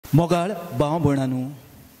मोगाळ भाव भयणांनो,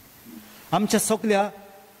 आमच्या सगळ्या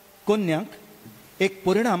कोन्यांक एक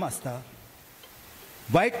परिणाम आसता.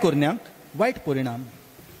 वायट कोन्यांक वायट परिणाम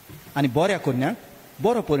आनी बऱ्या कोन्यांक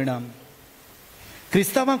बरो परिणाम.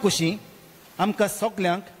 क्रिस्तांवां कशीं आमकां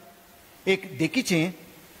सगल्यांक एक देखीचें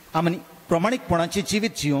आमी प्रमाणीकपणाचें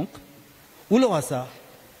जिवीत जिवंक उलो आसा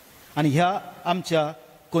आनी ह्या आमच्या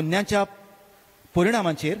कोन्यांच्या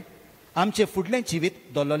परिणामाचेर आमचें फुडलें जिवीत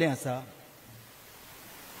दवरलेलें आसा.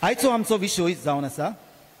 आयचो आमचो विशय जावन आसा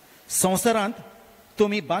संवसारांत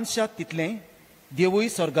तुमी बांदशात तितलें देवूय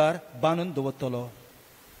स्वर्गार बांदून दवरतलो.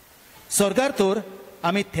 स्वर्गार तर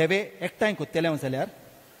आमी थेवे एकठांय कोत्तेले जाल्यार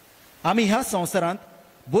आमी ह्या संवसारांत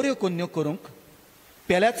बऱ्यो कन्यो करूंक,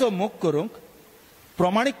 पेल्याचो मोग करूंक,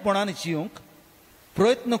 प्रमाणीकपणान जिवंक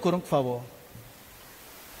प्रयत्न करूंक फावो.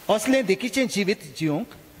 असलें देखीचें जिवीत जिवंक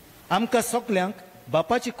आमकां सगल्यांक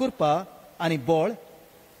बापाची कृपा आनी बळ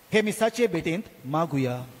हे मिसाचे भेटेंत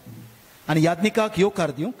मागुया. आनी याज्ञिकाक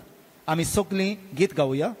येवकार दिवंक आमी सगळीं गीत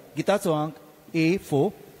गावुया. गिताचो अंक A4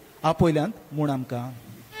 आपयल्यांत म्हूण आमकां.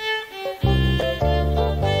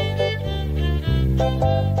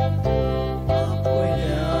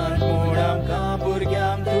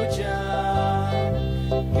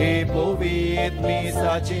 हे पवित्र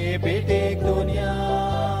मिसाचे भेटेक दुनिया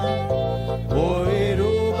होय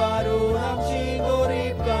रुबारू आमची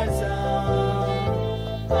गरीब काळजां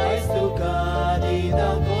आयज तुका दिता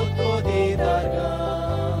कोतकोती तारगां.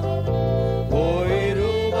 होय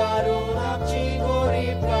रुबारू आमची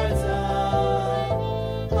गरीब काळजां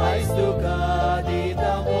आयज तुका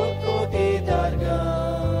दिता कोतकोती तारगां.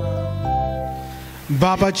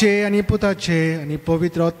 बापाचे आनी पुताचे आनी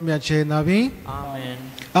पवित्र आत्म्याचे नांवी आमेन.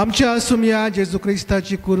 आमच्या सुमया जेजू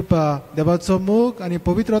क्रिस्ताची कृपा, देवाचो मोग आनी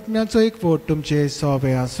पवित्र आत्म्याचो एकवट तुमचे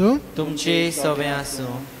सवे आसूं. तुमचे सवे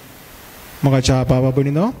आसूं. मोगाच्या बाबा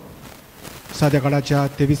भयणीनो, साद्या काळाच्या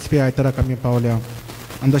 23व्या आयताराक आमी पावल्या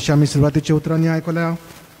आनी जशें आमी सुरवातीच्या उतरांनी आयकल्या,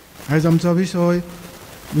 आयज आमचो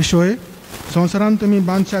विशय संवसारांत तुमी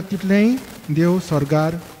बांदशात तितलेंय देव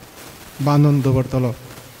स्वर्गार बांदून दवरतलो.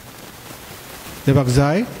 देवाक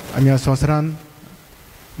जाय आमी ह्या संवसारांत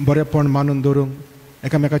बरेपण मानून दवरूंक,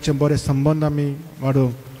 एकामेकाचे बरे संबंद आमी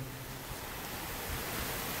वाडोवंक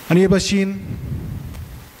आनी हे भाशेन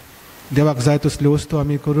देवाक जाय तसल्यो वस्तू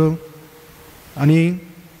आमी करूंक. आनी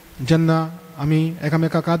जेन्ना आमी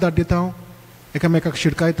एकामेकाक आदार दिता, एकामेकाक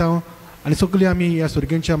शिडकायता आनी सगळीं आमी ह्या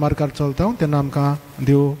सुर्गेच्या मार्गार चलता, तेन्ना आमकां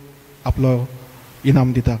देव आपलो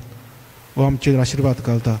इनाम दिता वो आमचेर आशिर्वाद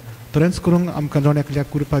घालता. तरेंच करूंक आमकां जाण एकल्याक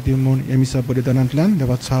कृपा दिवं म्हूण हे मिसा बलिदानांतल्यान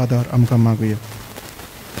देवाचो आदार आमकां मागुया.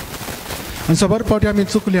 आनी सबर फावटी आमी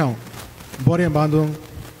चुकल्या, बरें बांदूंक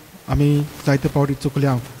आमी जायते फावटी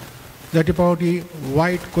चुकल्या, जायते फावटी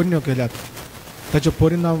वायट कन्यो केल्यात, ताचे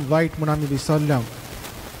परिणाम वायट म्हूण आमी विसरल्या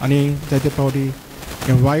आनी जायते फावटी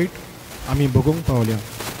हें वायट आमी भोगूंक पावल्या.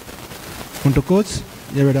 म्हणटकूच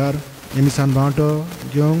ह्या वेळार हे मिसान वांटो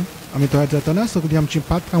घेवंक आमी तयार जाताना सगळीं आमची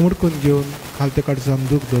पातकां उडकून घेवन खालते कडच्यान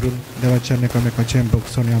दूख धरून देवाच्यान एकामेकाचें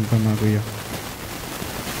भोगसोणी आमकां मागुया.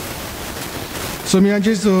 सोम्या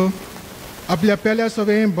जेजू आपल्या पेल्या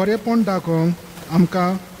सवें बरेपण दाखोवंक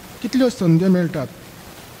आमकां कितल्यो संद्यो मेळटात,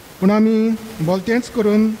 पूण आमी बोलतेंच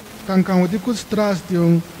करून तांकां अदिकूच त्रास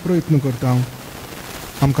दिवंक प्रयत्न करता.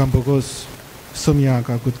 आमकां भोगोस सोम्या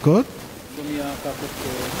काकूत कर.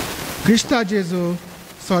 क्रिस्ता जेजू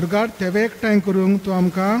स्वर्गार थेवे एकठांय करूंक तूं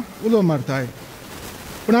आमकां उलो मारताय,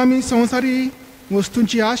 पूण आमी संवसारी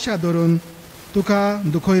वस्तूंची आशा धरून तुका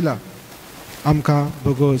दुखयला. आमकां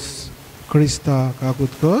भोगोस क्रिस्ता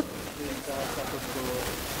काकूत कर.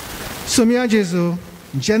 सोम्या जेजू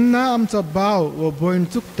जेन्ना आमचो भाव वो भयण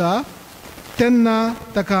चुकता तेन्ना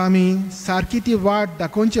ताका आमी सारकी ती वाट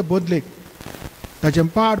दाखोवचे बदलेक ताचें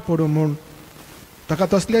पाड पडूं म्हूण ताका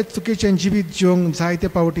तसलेच चुकीचें जिवीत जिवंक जायते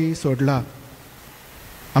फावटी सोडला.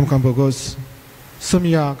 आमकां भोगोस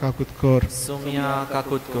सोम्या काकूत कर. सोम्या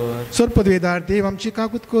काकूत कर. सर पदवेदार देव आमची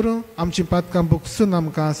काकूत करूं, आमची पातकां भोगसून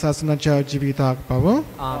आमकां सासणाच्या जिविताक पावो.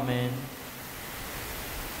 आमेन.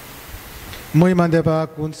 महिमा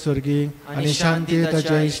देवाक उंच स्वर्गी आनी शांती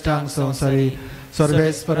ताच्या इश्टांक संवसारी.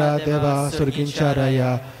 सर्वेस्परा देवा स्वर्गींच्या राया,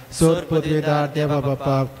 सोर पदवेदार देवा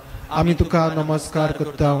बापाक आमी तुका नमस्कार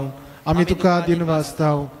करता, आमी तुका दिनवासता,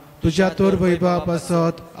 तुज्या तोर वैभवा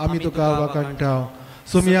पासत आमी तुका वखणटा.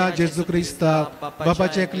 सोम्या जेजू क्रिस्ताक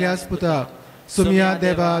बापाचे एकल्याच पुताक, सोम्या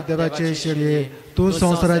देवा देवाचे शेळये, तूं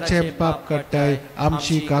संवसाराचे पाप काडटाय,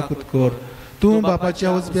 आमची काकूत कर. तूं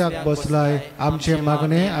बापाच्या उजव्याक बसलाय, आमचे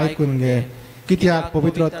मागणें आयकून घे. कित्याक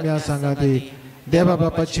पवित्र आत्म्या सांगाती देवा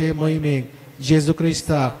बापाचे मोहिमेक जेजू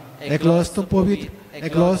क्रिस्ताक एकलोच तूं पवित्र,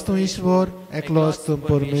 एकलोच तूं ईश्वर, एकलोच तूं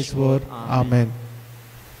परमेश्वर. आमेन.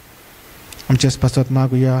 आमचे स्पासत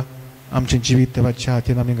मागुया आमचे जिवीत देवाच्या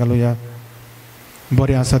हातीन आमी घालुया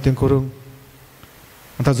बरें आसा तें करूंक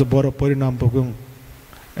ताजो बरो परिणाम भोगूंक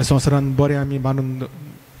ह्या संवसारान बरें आमी बांदून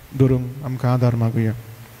दवरूंक आमकां आदार मागुया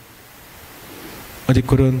अदी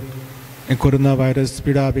करून हे कोरोना व्हायरस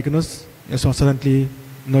पिडा बेगीनूच ह्या संवसारांतली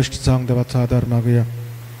नश्ट जावंक देवाचो आदार मागुया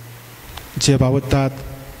जे वावरतात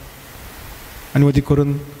आनी अदी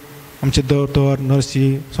करून आमचे दोतोर नर्सी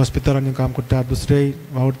हॉस्पिटलांनी काम करतात दुसरेय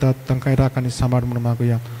वावरतात तांकांय राख आनी सांबाळ म्हणून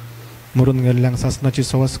मागुया मरून गेल्ल्यांक सासणाची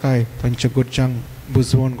सवस्काय तांच्या गोडच्यांक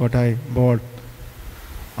बुजवण गोठाय बोड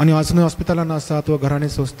आनी आजुनूय हॉस्पिटलान आसात वा घरांनी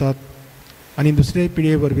सोंसतात आनी दुसरे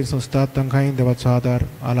पिळये वरवीं सोंसतात तांकांय देवाचो आदार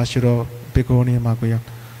आलाशिरो बेगोवणी मागुया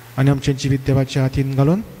आनी आमचें जिवीत देवाच्या हातीन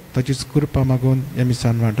घालून ताचीच कृपा मागून ह्या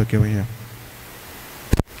मिसान वांटो घेवया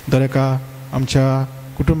दर एका आमच्या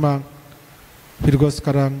कुटुंबाक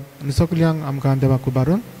फिरगोसकारांक आनी सगल्यांक आमकां देवाक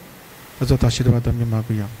उबारून ताचो आशिर्वाद आमी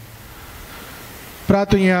मागुया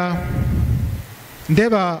प्रार्थुया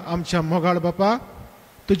देवा आमच्या मोगाळ बापा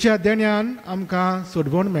तुज्या देण्यान आमकां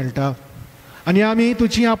सोडवण मेळटा आनी आमी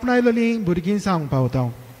तुजी आपणायलेलीं भुरगीं जावंक पावता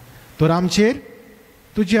तर आमचेर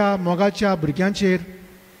तुज्या मोगाच्या भुरग्यांचेर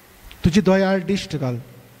तुजी दयाळ दिश्ट घाल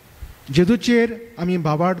जेजूचेर आमी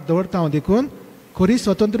भावार्थ दवरता देखून खरी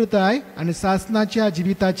स्वतंत्रताय आनी सासणाच्या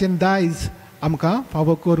जिविताचें दायज आमकां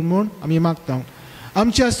फावो कर म्हूण आमी मागता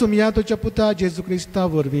आमच्या सुमया तुज्या पुता जेजू क्रिस्ता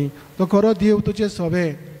वरवीं तो खरो देव तुजे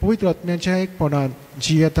सोबे पवित्र आत्म्याच्या एकपणान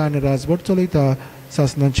जियेता आनी राजवट चलयता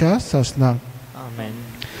सासणाच्या सासणाक आमेन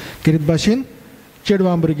कितें भाशेन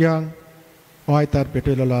चेडवां भुरग्यांक हो आयतार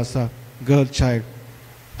पेटयलेलो आसा गर्ल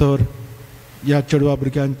चायल्ड तर ह्या चेडवां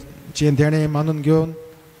भुरग्यांचें देणें मानून घेवन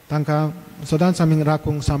तांकां सदांच आमी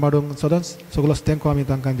राखूंक सांबाळूंक सदांच सगळो तेंको आमी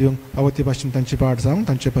तांकां दिवंक पावती भाशेन तांची पाट जावंक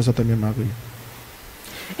तांचे पासत आमी मागुया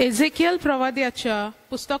एझेकियल प्रवाद्याच्या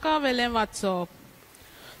पुस्तका वेलें वाचप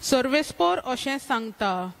सर्वेस्पोर अशें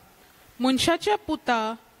सांगता मनशाच्या पुता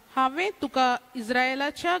हांवें तुका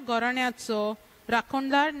इस्रायेलाच्या घराण्याचो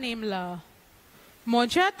राखणदार नेमला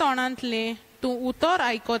म्हज्या तोंडांतलें तूं उतर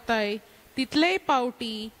आयकोताय तितलेय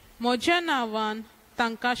पावटी म्हज्या नांवान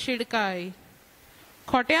तांकां शिडकाय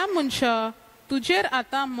खोट्या मनशा तुजेर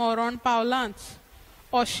आतां मरण पावलांच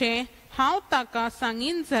अशें हांव ताका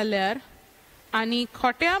सांगीन जाल्यार आनी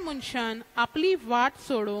खोट्या मनशान आपली वाट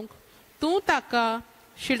सोडूंक तूं ताका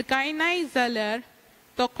शिडकायनाय जाल्यार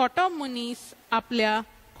तो खोटो मनीस आपल्या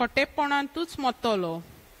खोटेपणांतूच मरतलो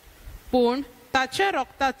पूण ताच्या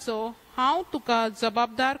रोगताचो हांव तुका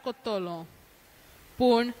जबाबदार करतलो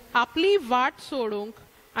पूण आपली वाट सोडूंक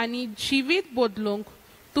आनी जिवीत बदलूंक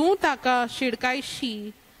तूं ताका शिडकायशी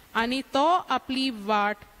आनी तो आपली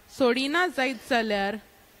वाट सोडिना जायत जाल्यार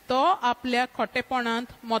तो आपल्या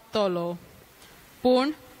खोटेपणांत मरतलो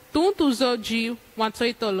पूण तूं तुजो जीव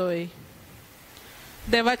वाचयतलोय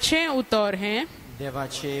देवाचें उतर हें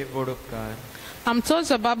देवाचे वडुपकार आमचो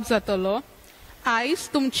जबाब जातलो आयज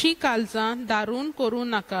तुमची काळजां दारून करूं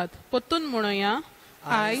नाकात परतून म्हणया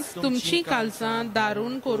आयज तुमची काळजां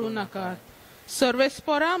दारून करूं नाकात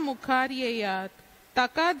सर्वेस्पोरा मुखार येयात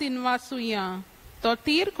ताका दिनवासुया तो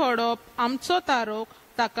तीर खोडप आमचो तारोक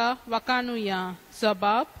ताका वाकाणुया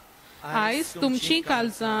जबाब आयज तुमची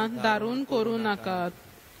काळजां दारून करूं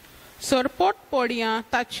नाकात सरपोट पडया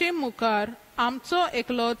ताचे मुखार आमचो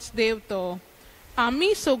एकलोच देव तो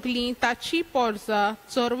आमी सगलीं ताची पोरजां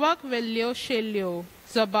चोरवाक वेल्ल्यो शेल्ल्यो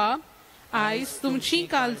जबाब आयज तुमची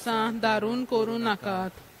काळजां दारून करूं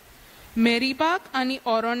नाकात मेरीबाक आनी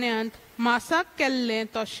ओरोण्यांत मासाक केल्लें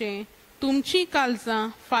तशें तुमची काळजां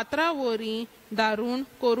फातरा वरी दारून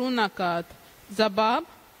करूं नाकात जबाब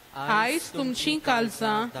आयज तुमची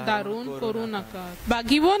काळजां दारून करूं नाकात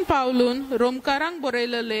बागिवोन पावलून रोमकारांक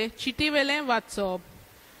बरयलेले चिटीवेलें वाचप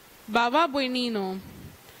बाबा भयणीनो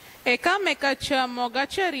एकामेकाच्या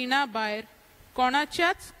मोगाच्या रिणा भायर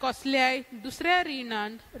कोणाच्याच कसल्याय दुसऱ्या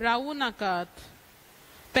रिणान रावूं नाकात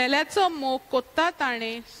पेल्याचो मोग कोत्ता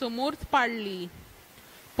ताणें समूर्त पाडली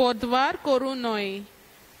पोदवार करूं न्हय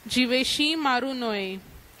जिवेशी मारूं न्हय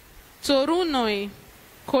चोरूं न्हय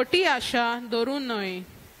खोटी आशा दवरूं न्हय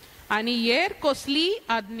आनी हेर कसली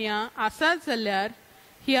आज्ञा आसा जाल्यार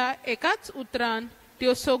ह्या एकाच उतरान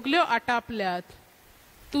त्यो सगल्यो आटापल्यात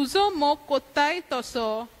तुजो मोग कोत्ताय तसो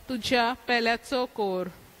तुज्या पेल्याचो कोर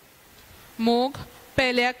मोग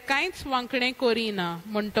पेल्याक कांयच वांकडें करिना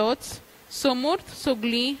म्हणटोच समूर्त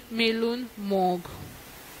सगळीं मेलून मोग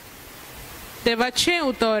देवाचें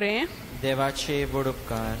उतोरें देवाचे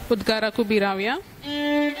वडुपकार उद्गाराक उबी रावया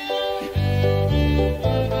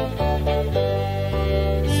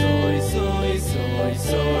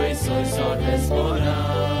Soy, sorvespora.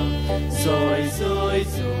 Soy,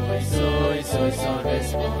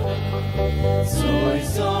 sorvespora. Soy,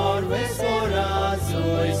 Vespora,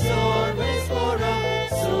 sui sor Vespora,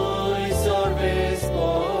 sui sor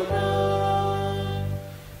Vespora.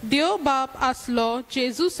 देव बाप आसलो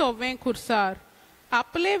जेजू सोवें खुर्सार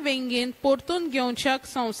आपले वेंगेन परतून घेवच्याक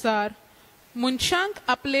संवसार मनशांक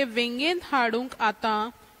आपले वेंगेन हाडूंक आतां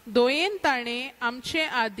दोयेन ताणें आमचे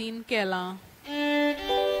आदीन केलां.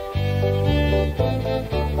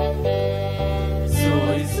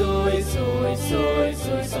 Soi, soi, soi, soi,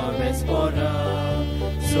 soi, sor Vespora.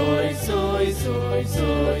 Soi, soi, soi,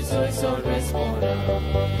 soi, soi, sor Vespora.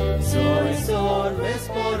 Soi, sor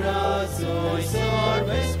Vespora, soi, sor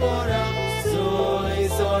Vespora, soi,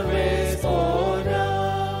 sor Vespora.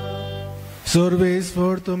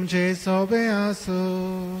 सर्वेस्वर तुमचे सवे आसो.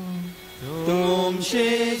 तुमचे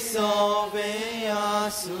सवे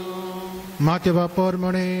आसो. मातेवा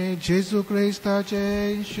परमणे जेजू क्रिस्ताचे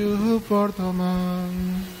शुभ वर्तमान.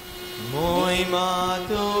 मोहिमा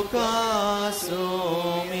तुका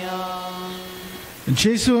सोम्या.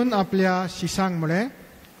 जेजून आपल्या शिशांक म्हळे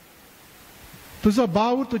तुजो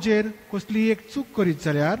भाव तुजेर कसली एक चूक करीत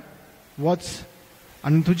जाल्यार वच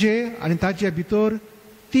आनी तुजे आनी ताचे भितर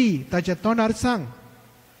ती ताच्या तोंडार सांग.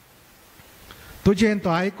 तुजेन तो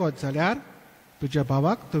आयकत जाल्यार तुज्या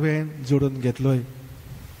भावाक तुवें जोडून घेतलोय.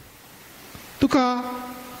 तुका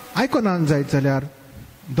आयकना जायत जाल्यार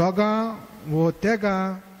दोगां वो तेगां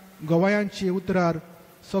गवायांची उतरार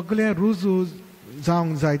सगळें रुजू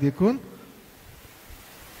जावंक जाय देखून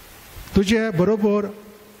तुजे बरोबर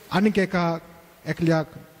आनीक एका एकल्याक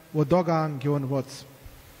वो दोगांक घेवन वच.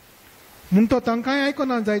 म्हूण तो तांकांय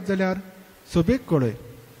आयकना जायत जाल्यार सोबेक कळय.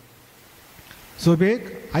 सोबेक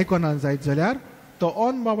आयकना जायत जाल्यार तो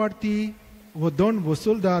ओन मावार्थी वो दोन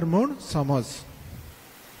वसूलदार म्हूण समज.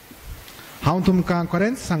 हांव तुमकां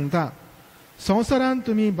खरेंच सांगता संवसारांत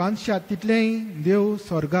तुमी बांदशात तितलेंय देव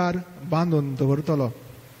स्वर्गार बांदून दवरतलो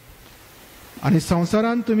आनी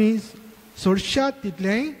संवसारांत तुमी सोडशात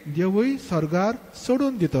तितलेंय देवूय स्वर्गार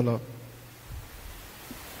सोडून दितलो.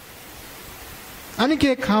 आनीक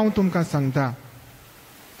एक हांव तुमकां सांगता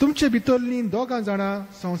तुमचे भितरलीं दोगां जाणां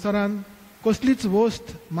संवसारांत कसलीच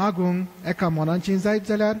वस्त मागूंक एका मनाची जायत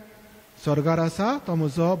जाल्यार स्वर्गार आसा तो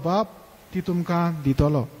म्हजो बाप ती तुमकां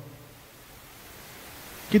दितलो.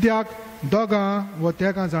 कित्याक दोगां वो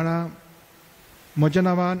तेगां जाणां म्हज्या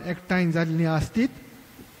नांवान एकठांय जाल्लीं आसतीत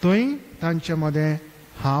थंय तांचे मदें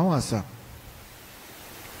हांव आसा.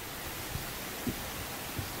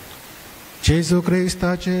 जेजू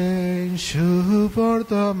क्रिस्ताचे शुभ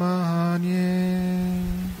वर्तमान.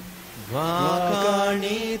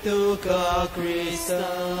 वाकाणी तुका क्रिस्ता.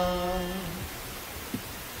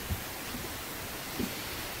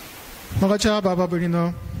 मोगाच्या बाबा भयणीनो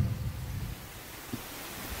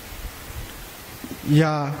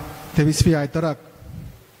या 23वी आयताराक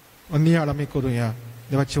नियाळ आमी करूया.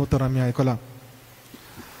 देवाचें उतर आमी आयकलां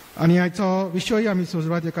आनी आयचो विशय आमी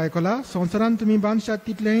सुरवातेक आयकला संवसारांत तुमी बांदशात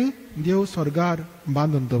तितलेंय देव स्वर्गार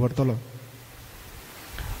बांदून दवरतलो.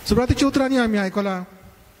 सुरवातेच्या उतरांनी आमी आयकलां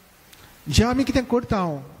जें आमी कितें करता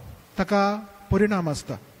ताका परिणाम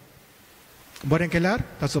आसता. बरें केल्यार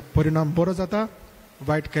ताचो परिणाम बरो जाता,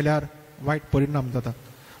 वायट केल्यार वायट परिणाम जाता.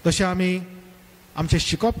 तशें आमी आमचें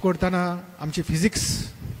शिकप करतना आमची फिजिक्स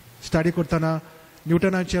स्टडी करतना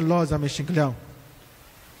न्यूटनाचे लॉज आमी शिकल्या.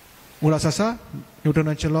 उलास आसा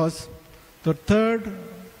न्यूटनाचे लॉज. तर थर्ड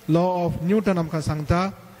लॉ ऑफ न्यूटन आमकां सांगता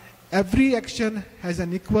every action has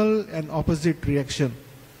N equal end opposite reaction.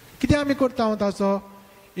 कितें आमी करता ताचो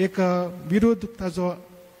एक विरुद्ध ताचो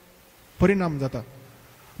परिणाम जाता.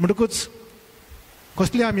 म्हणटकूच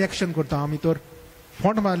कसलें आमी एक्शन करता आमी तर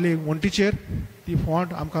फोंट मारली वण्टीचेर ती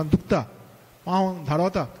फोंट आमकां दुखता, पांव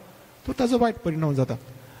धाडवता तो ताचो वायट परिणाम जाता.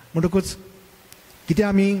 म्हणटकूच कितें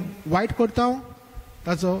आमी वायट करता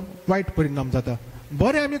ताचो वायट परिणाम जाता.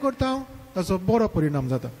 बरें आमी करता ताचो बरो परिणाम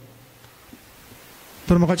जाता.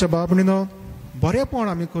 तर म्हाका बाब भयणीनो बरेंपण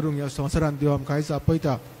आमी करूंक ह्या संवसारांत देव आमकां आयज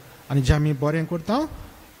आपयता आनी जें आमी बरें करता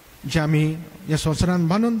जें आमी ह्या संवसारांत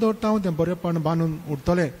बांदून दवरता तें बरेंपण बांदून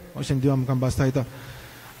उरतलें अशें देव आमकां बास्तायता.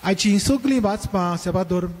 आयची ही सगळीं वाचपां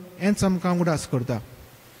सेबादोर हेंच आमकां उडास करता.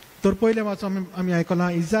 तर पयलें वाचून आमी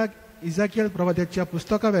आयकलां इजाकियेल प्रवाद्याच्या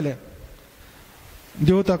पुस्तका वेले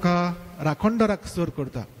देव ताका राखणदाराक सर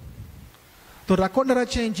करता. तो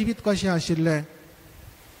राखणदाराचें जिवीत कशें आशिल्लें.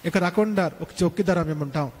 एक राखणदार चौकीदार आमी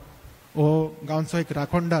म्हणटा हो गांवचो एक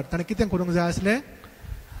राखणदार ताणें कितें करूंक जाय आसलें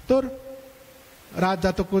तर रात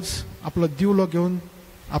जातकूच आपलो दिवलो घेवन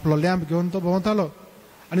आपलो लॅम्प घेवन तो भोंवतालो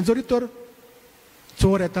आनी जरी तर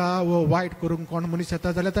चोर येता वो वायट करूंक कोण मनीस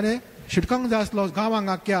येता जाल्यार ताणें शिडकांक जाय आसलो गांवांक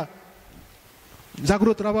आख्या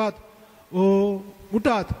जागृत रावात वो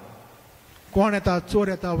उठात कोण येता चोर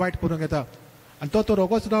येता वायट करूंक येता. आनी तो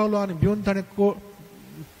रोगोच रावलो आनी भिवन ताणें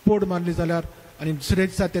पोड मारली जाल्यार आनी दुसऱ्या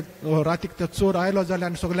दिसा ते रातीक ते चोर आयलो जाल्यार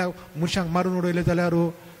आनी सगळ्या मनशांक मारून उडयले जाल्यार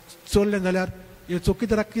चोरले जाल्यार हे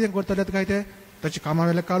चौकीदाराक कितें करतले काय ते ताचे कामा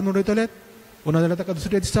वेले काडून उडयतले ना जाल्यार ताका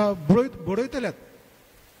दुसऱ्या दिसा बडयतले.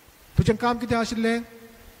 तुजें काम कितें आशिल्लें?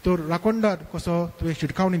 तो राखणदार कसो तुवें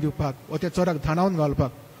शिटकावणी दिवपाक वा त्या चोराक धांडावन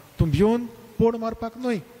घालपाक. तूं भिवन पोड मारपाक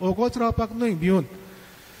न्हय, ओगोच रावपाक न्हय भिवन.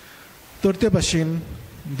 तर ते भाशेन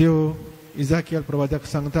देव इजाकियल प्रवाद्याक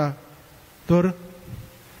सांगता, तर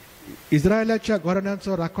इस्रायलाच्या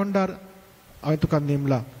घराण्यांचो राखणदार हांवें तुका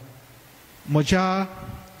नेमला. म्हज्या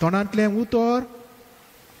तोंडांतलें उतर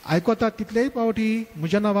आयकता तितलेय पावटी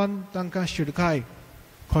म्हज्या नांवान तांकां शिडकाय.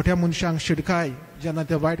 खोट्या मनशांक शिडकाय. जेन्ना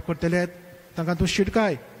ते वायट करतले तांकां तूं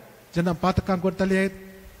शिडकाय. जेन्ना पातकां करतले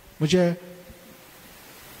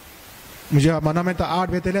म्हज्या मनामेंत आड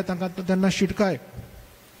वेतले तांकां तेन्ना शिडकाय.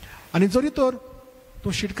 आनी जरी तर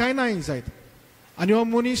तूं शिडकाय नाय जायत आनी हो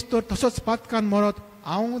मनीस तर तसोच पातकान मरत,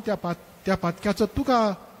 हांव त्या पातक्याचो तुका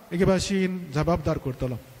एके भाशेन जबाबदार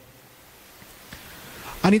करतलो.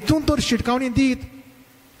 आनी तूं तर शिटकावणी दीत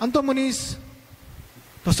आनी तो मनीस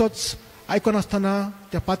तसोच आयकनासतना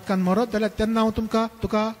त्या पातकान मरत जाल्यार तेन्ना हांव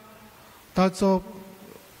तुका ताचो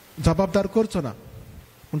जबाबदार करचो ना.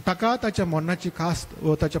 पूण ताका ताच्या मरणाची खास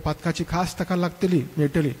व ताच्या पातकाची खास ताका लागतली,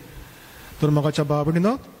 मेळटली. तर मोगाच्या भावा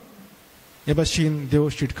भयणीनो, हे भाशेन देव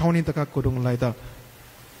शिटकावणी ताका करूंक लायता,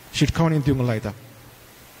 शिटकावणी दिवंक लायता.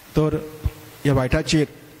 तर ह्या वायटाचेर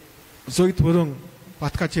जैत व्हरूंक,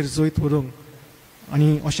 पातकाचेर जैत व्हरूंक आनी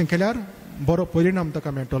अशें केल्यार बरो परिणाम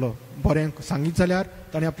ताका मेळटलो. बरें सांगीत जाल्यार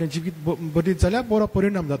ताणें आपलें जिवीत बरीत जाल्यार बरो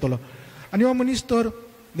परिणाम जातलो. आनी हो मनीस तर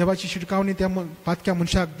देवाची शिटकावणी त्या पातक्या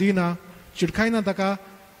मनशाक दिना, शिटकायना ताका,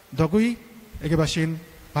 दोगूय एके भाशेन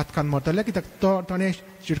पातकान मरतले. कित्याक ताणें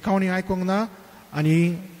शिटकावणी आयकूंक ना आनी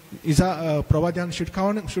प्रवाद्यान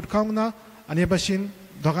शिटकावंक ना आनी हे भाशेन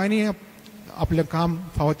दोगांयनी आपलें काम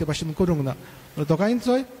फावो ते भाशेन करूंक ना.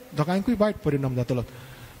 दोगांयकूय वायट परिणाम जातलो.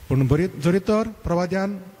 पूण जरी तर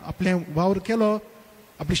प्रवाद्यान आपलें वावर केलो,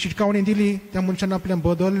 आपली शिटकावणी दिली, त्या मनशान आपलें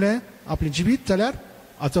बदललें आपलें जिवीत, जाल्यार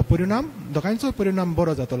हाचो परिणाम दोगांयचोय परिणाम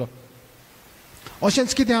बरो जातलो.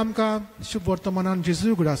 अशेंच कितें आमकां शुभ वर्तमानान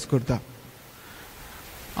जेजू उगडास करता.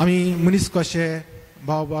 आमी मनीस कशे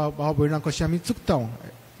भाव भयणां कशें आमी चुकता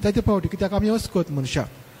जायते फावटी, कित्याक आमी अस्कोत मनशां.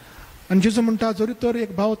 आनी जेजू म्हणटा, जरी तर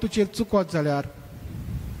एक भाव तुजेर चुकत जाल्यार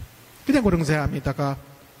कितें करूंक जाय? आमी ताका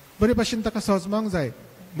बरे भाशेन ताका समजपाक जाय,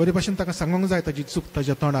 बरे भाशेन ताका सांगूंक जाय ताजी चूक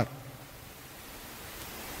ताच्या तोंडार.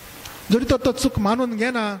 जरी तर तो चूक मानून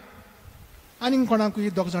घेना, आनीक कोणाकूय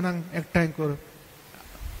दोग जाणांक एकठांय कर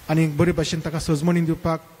आनी बरे भाशेन ताका सजमणी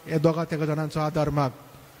दिवपाक हे दोगा तेगा जाणांचो आदार माग,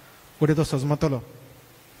 फुडें तो सजमतलो.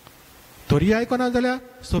 तरी आयकना जाल्यार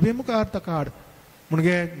सोबे मुखार ताका हाड.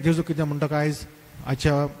 म्हणजे जेजू कितें म्हणटा आयज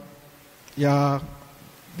आजच्या ह्या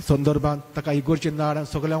संदर्भांत ताका इगोर्जेन धाड,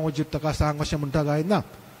 सगळ्यांक वचीत ताका सांग अशें म्हणटा काय ना.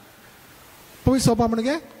 पवित्र सभा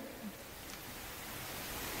म्हणजे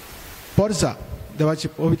पोरजा, देवाची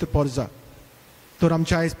पवित्र पोरजा. तर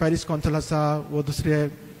आमच्या आयज पॅरीस कॉन्सल आसा व दुसरे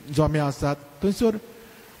जोमे आसात, थंयसर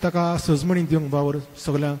ताका सजमणी दिवंक वावर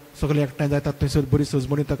सगळे एकठांय जातात, थंयसर बरी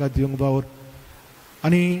सजमणी ताका दिवंक वावर.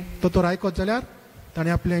 आनी तो तर आयकत जाल्यार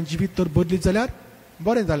ताणें आपलें जिवीत तर बदलीत जाल्यार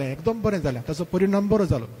बरें जालें, एकदम बरें जालें, ताचो परिणाम बरो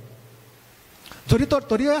जालो. जरी तर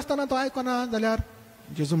तरी आसतना तो आयकना जाल्यार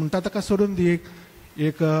जेजू म्हणटा ताका सोडून दी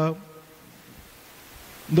एक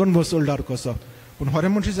 2 वसुलदार कसो. पूण खरें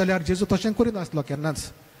म्हणशी जाल्यार जेजू तशें करिनासलो केन्नाच.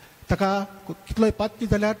 ताका कितलोय पातकी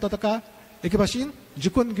जाल्यार तो ताका एके भाशेन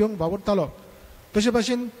जिखून घेवंक वावरतालो. तशे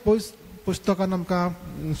भाशेन पुस्तकान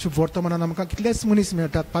आमकां शुभ वर्तमानान आमकां कितलेच मनीस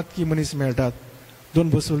मेळटात, पातकी मनीस मेळटात.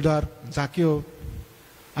 2 वसुलदार, झाक्यो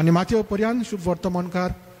आनी माथ्यो पर्यान शुभ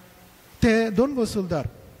वर्तमानकार, ते 2 वसुलदार.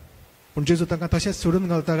 पूण जेजू तांकां तशेंच सोडून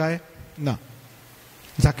घालता काय ना.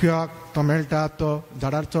 झाक्योक तो मेळटा, तो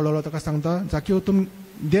झाडार चडलो, ताका सांगता, झाक्यो तुम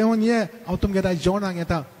देंवन ये, हांव तुमगेर जेवणाक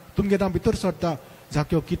येता, तुमगेर हांव भितर सरता.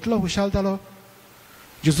 झाक्यो कितलो हुशाल जालो,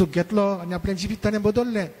 जेजूक घेतलो आनी आपलें जिवीत ताणें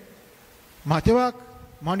बदललें. माथेवाक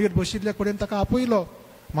मांडयेर बशिल्ले कडेन ताका आपयलो.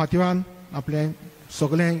 माथेवान आपलें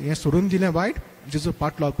सगळें हें सोडून दिलें वायट, जेजू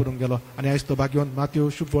पाटलाव करूंक गेलो आनी आयज तो भाग्यवन माथ्यो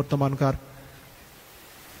शुभ वर्तमानकार.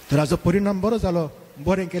 तर हाचो परिणाम बरो जालो,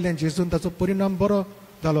 बरें केलें जेजून, ताचो परिणाम बरो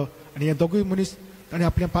जालो. आनी हे दोगूय मनीस ताणें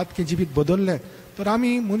आपलें पातकें जिवीत बदललें. तर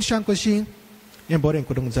आमी मनशांक कशीं हें बरें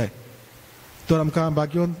करूंक जाय. तर आमकां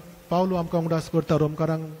भाग्यवन पावलो आमकां उगडास करता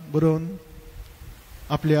रोमकारांक बरोवन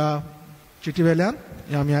आपल्या चिटी वेल्यान,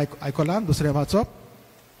 हें आमी आयकलां. दुसरें वाचप,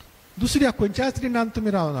 दुसऱ्या खंयच्याच रिणान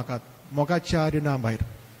तुमी रावं नाकात, मोगाच्या रिणा भायर.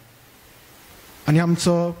 आनी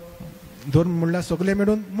आमचो धर्म म्हणल्यार सगळे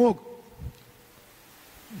मेळून मोग.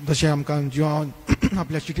 जशें आमकां जिवान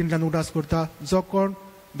आपल्या चिटींतल्यान उडास करता, जो कोण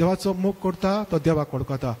देवाचो मोग करता तो देवाक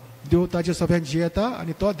वळखता. देव ताचे सोब्यान जियेता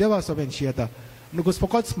आनी तो देवा सोब्यान जियेता. म्हणटकूच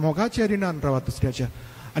फकत मोगाच्या रिणान रावात दुसऱ्याच्या.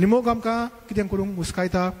 आनी मोग आमकां कितें करूंक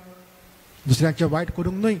हुस्कायता, दुसऱ्याचें वायट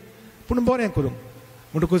करूंक न्हय पूण बरें करूंक.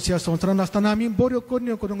 म्हणटकूच ह्या संवसारान आसतना आमी बऱ्यो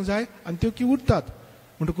कोन्यो करूंक जाय आनी त्यो की उरतात.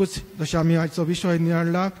 म्हणटकूच जशें आमी आयचो विशय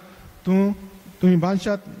नियाळ्ळा, तुमी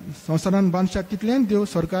बांदशात संवसारान बांदशात तितलें देव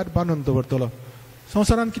सरकार बांदून दवरतलो.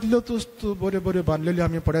 संवसारान कितल्यो तुस्त बऱ्यो बऱ्यो बांदलेल्यो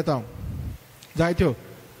आमी पळयता. जायत्यो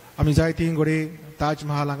आमी जायतीं घडी ताज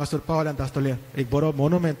महाल हांगासर पावल्यांत आसतले. एक बरो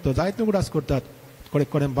मोनुमेंट तो जायत्यो उगडास करतात. कोणे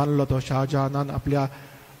कोणें बांदलो तो शाहजहानान आपल्या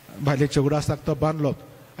बायलेच्या उगडासाक तो बांदलो.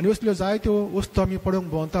 आनी असल्यो जायत्यो वस्तू आमी पळोवंक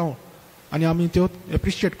भोंवता आनी आमी त्यो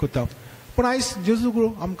एप्रिशिएट करता. पूण आयज जेजू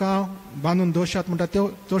आमकां बांदून दवरशात म्हणटा त्यो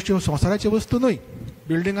चडश्यो संवसाराच्यो वस्तू न्हय,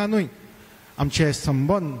 बिल्डिंगां न्हय. आमचे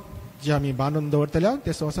संबंद जे आमी बांदून दवरतल्या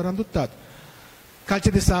ते संवसारांत उरतात.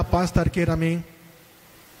 कालच्या दिसा 5 तारखेर आमी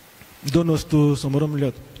 2 वस्तू समोर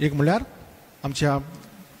उरल्यो. एक म्हणल्यार आमच्या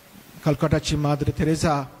कलकत्ताची माद्र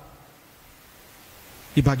तेरेसा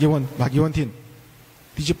ही भाग्यवंतीन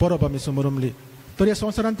तिची परब आमी समोर उरली. तर ह्या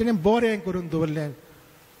संवसारान तिणें बरें करून दवरलें.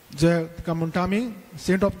 जे ताका म्हणटा आमी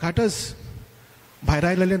सेंट ऑफ घाटस, भायर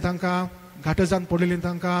आयलेलें तांकां, घाटसांत पडलेलीं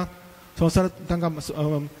तांकां, संवसार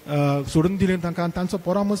तांकां सोडून दिलें तांकां, तांचो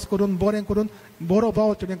परामर्श करून बरें करून बरो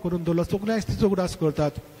भाव तिणें करून दवरलो. सगळ्यांक तिचो उगडास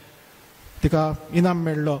करतात. तिका इनाम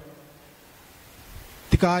मेळ्ळो.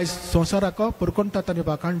 तिका आयज संवसाराक परकोणटात आनी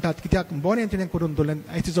वाखाणटात कित्याक बरें तिणें करून दवरलें.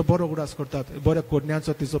 आयज तिचो बरो उगडास करतात. बऱ्या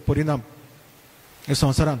कोडण्याचो तिचो परिणाम ह्या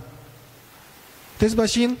संवसारान. तेच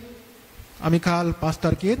भाशेन आमी काल 5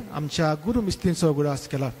 तारखेर आमच्या गुरू मिस्त्रीचो उगडास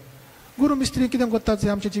केला. गुरू मिस्त्री कितें करतात जे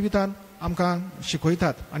आमच्या जिवितान आमकां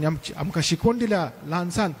शिकयतात आनी आमकां शिकवण दिल्या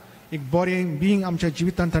ल्हानसान. एक बरें बींग आमच्या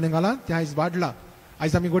जिवितान ताणें घालां तें आयज वाडलां.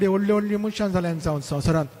 आयज आमी घडये व्हडलीं व्हडलीं मनशां जाल्यात जावन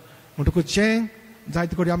संवसारांत. म्हणटकूच जें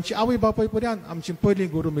जायते घडये आमची आवय बापूय पर्यंत आमची पयलीं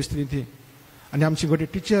गुरू मिस्त्री ती. आनी आमची घडये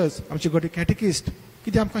टिचर्स, आमची घडये कॅटेकिस्ट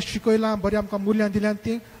कितें आमकां शिकयलां, बरें आमकां मुल्यां दिल्यात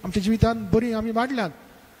ती आमच्या जिवितान बरीं आमी वाडल्यात.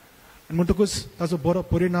 म्हणटकूच ताचो बरो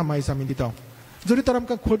परिणाम आयज आमी दिता. जरी तर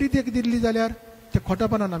आमकां खोटी देख दिल्ली जाल्यार ते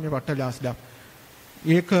खोटेपणान आमी वाडटले आसल्या.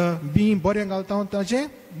 एक बी बरें घालता ताचें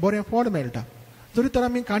बरें फळ मेळटा. जरी तर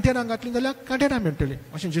आमी कांटेरां घातलीं जाल्यार कांटेरां मेळटलीं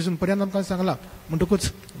अशें जेजून पर्यंत आमकां सांगलां.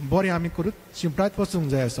 म्हणटकूच बरें आमी करून शिंपडायत वचूंक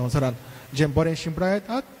जाय संवसारान. जें बरें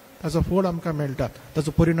शिंपडायतात ताचो फळ आमकां मेळटा,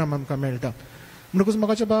 ताचो परिणाम आमकां मेळटा. म्हणटकूच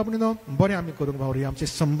म्हाकाच्या बाब म्हणून बरें आमी करूंक वावरुया. आमचे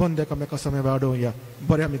संबंद एकामेका समें वाडोवया,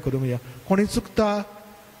 बरें आमी करूंक या. कोणी चुकता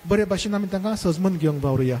बरे भाशेन आमी तांकां सजमून घेवंक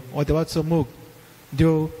वावरुया. हो देवाचो मोग.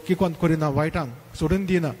 देव किकोन करिना, वायटांक सोडून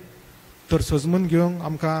दिना. तर सजमून घेवंक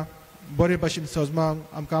आमकां बरे भाशेन सजमांक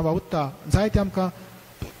आमकां वावुरता. जायते आमकां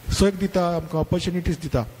सोयक दिता, आमकां ऑपॉर्च्युनिटीज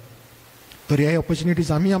दिता. तर हे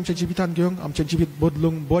ऑपॉर्च्युनिटीज आमी आमच्या जिवितान घेवंक, आमचें जिवीत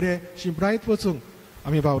बदलूंक, बरें शिंपडायत वचूंक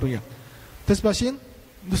आमी वावरुया. तेच भाशेन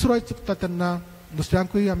दुसरोय चुकता तेन्ना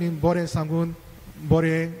दुसऱ्यांकूय आमी बरें सांगून,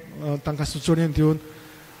 बरें तांकां सुचोवण्यो दिवन,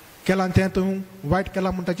 केलां तें तूं वायट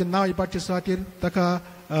केलां म्हूण ताचें नांव इबाडचे सुवातेर, ताका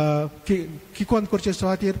किकोन करचे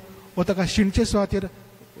सुवातेर, वो ताका शिणचे सुवातेर,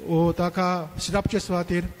 वो ताका श्रापचे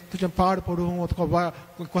सुवातेर, तुजें पाड पडूं, वो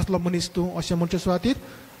तुका कसलो मनीस तूं अशें म्हणचे सुवातेर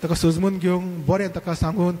ताका सजमून घेवंक, बरें ताका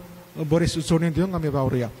सांगून, बरें सुचोवण्यो दिवंक आमी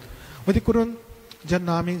वावरुया. मदीं करून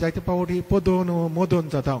जेन्ना आमी जायते पावटी पदोवन मोदोवन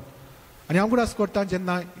जाता आनी हांव उगडास करता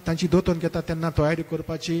जेन्ना तांची दोतोन घेता तेन्ना तयारी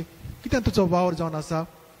करपाची, कितें तुजो वावर जावन आसा,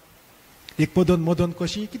 एक पदोन मोदोन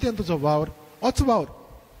कशी, कितें तुजो वावर, होच वावर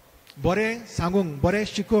बरें सांगूंक, बरें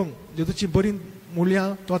शिकोवंक, जेजूची बरीं मुळयां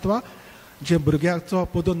तत्वां जे भुरग्याचो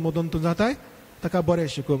पदोन मोदोन तूं जाताय ताका बरें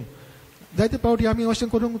शिकोवंक. जायते पावटी आमी अशें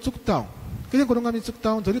करूंक चुकता. कितें करूंक आमी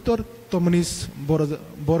चुकता, जरी तर तो मनीस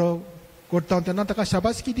बरो करता तेन्ना ताका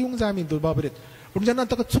शाबासकी दिवंक जाय आमी दुबाबरीत. पूण जेन्ना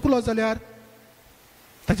ताका चुकलो जाल्यार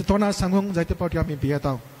ताच्या तोंडार सांगूंक जायते पावटी आमी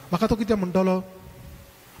भियेता. म्हाका तो कितें म्हणटलो,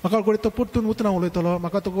 म्हाका घोडी तो परतून उतरां उलयतलो,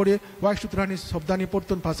 म्हाका तो घोडी वायट सुत्रांनी शब्दांनी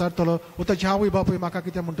परतून पासारतलो, वो ताची आवय बापूय म्हाका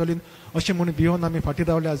कितें म्हणटली अशें म्हूण भियोन आमी फाटीं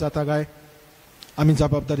रावल्या जाता काय. आमी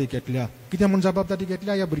जबाबदारी घेतल्या. कितें म्हूण जबाबदारी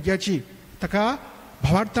घेतल्या ह्या भुरग्याची, ताका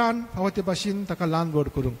भावार्थान फावो ते भाशेन ताका ल्हान व्हड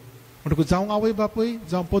करूंक. म्हणटकूच जावं आवय बापूय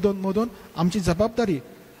जावं पदोन मोदोन आमची जबाबदारी.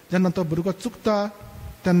 जेन्ना तो भुरगो चुकता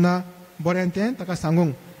तेन्ना बरें तें ताका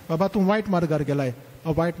सांगूंक, बाबा तूं वायट मार्गार गेलाय,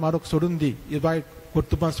 वायट मार्ग सोडून दी, ही वायट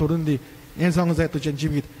कर्तुपां सोडून दी, हें जावंक जाय तुजें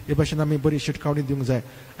जिवीत. हे भाशेन आमी बरी शिटकावणी दिवंक जाय.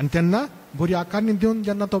 आनी तेन्ना बरी आकारणी दिवन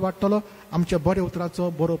जेन्ना तो वाडटलो आमच्या बऱ्या उतराचो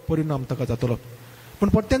बरो परिणाम ताका जातलो. पूण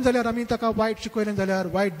परतें जाल्यार आमी ताका वायट शिकयलें जाल्यार,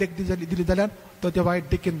 वायट देख दिली जाल्यार तो त्या वायट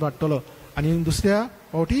देखीन वाडटलो आनी दुसऱ्या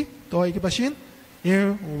फावटी तो एक भाशेन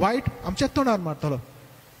हें वायट आमच्या तोंडार मारतलो.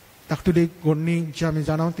 धाकटुली घडणी जी आमी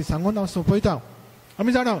जाणा ती सांगून हांव सोंपयता.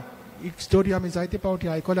 आमी जाणा एक स्टोरी आमी जायते फावटी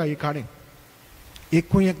आयकल्या. ही काणी एक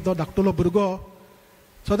खंय एकदो धाकटुलो भुरगो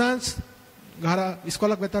सदांच घरा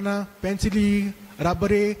इस्कॉलाक वताना पेन्सिली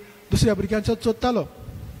रबरे दुसऱ्या भुरग्यांचो चोरतालो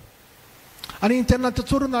आनी तेन्ना तो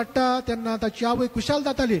चोरून हाडटा तेन्ना ताची आवय खुशाल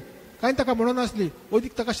जाताली कांय ताका म्हणून नासली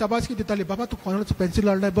अदीक ताका शाबासकी दिताली बाबा तूं कोणाचो पेन्सिल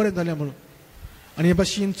हाडलाय बरें जालें म्हणून आनी हे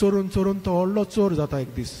भाशेन चोरून चोरून तो व्हडलो चोर जाता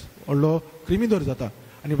एक दीस व्हडलो क्रिमिनल जाता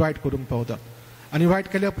आनी वायट करूंक पावता आनी वायट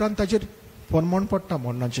केल्या उपरांत ताचेर फॉर्मोण पडटा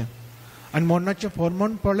मोडणाचें आनी मोडणाचें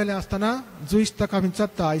फॉर्मोण पडलेलें आसतना जुईश ताका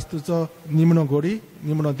विचारता आयज तुजो निमणो घोडी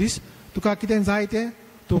निमणो दीस तुका कितें जाय तें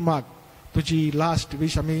तूं माग तुजी लास्ट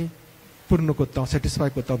वीश आमी पूर्ण करता सॅटिस्फाय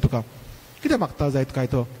करता तुका कितें मागता जायत काय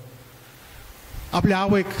तो आपल्या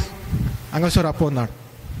आवयक हांगासर आपोवन हाड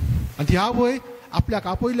आनी ती आवय आपल्याक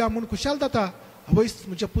आपयल्या म्हूण खुशाल जाता आवय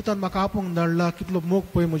म्हज्या पुतान म्हाका आपोवंक धाडला कितलो मोग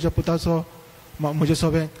पळय म्हज्या पुताचो म्हजें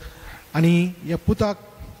सगळें आनी ह्या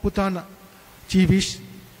पुतान ची वीश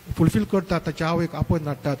फुलफील करता ताच्या आवयक आपोवन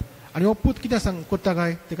हाडटात आनी हो पूत कितें सांग करता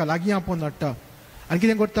काय ताका लागीं आपोवन हाडटा आनी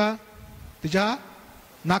कितें करता तेज्या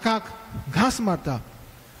नाकाक घांस मारता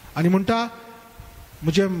आनी म्हणटा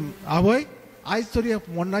म्हजे आवय आयज तरी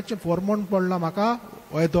मोडणाचें फॉर्मोण पडलां म्हाका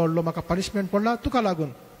येदो व्हडलो म्हाका पनिशमेंट पडला तुका लागून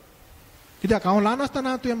कित्याक हांव ल्हान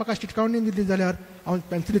आसतना तुवें म्हाका शिटकावणी दिली जाल्यार हांव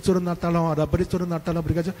पेन्सिली चोरून हाडटालो रबरी चोरून हाडटालो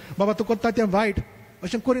भुरग्याचें बाबा तूं करता तें वायट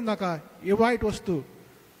अशें करिनाका हे वायट वस्तू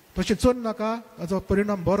तशें चोरून नाका ताचो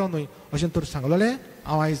परिणाम बरो न्हय अशें तर सांगलेलें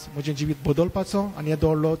हांव आयज म्हजें जिवीत बदलपाचो आनी येदो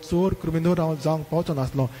व्हडलो चोर क्रिमिनल हांव जावंक पावचो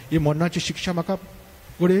नासलो ही मोडणाची शिक्षा म्हाका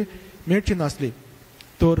फुडें मेळची नासली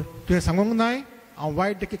तर तुवें सांगूंक नाय हांव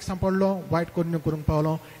वायट देखीक सांपडलो वायट करूंक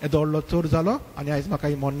पावलो येदो व्हडलो चोर जालो आनी आयज म्हाका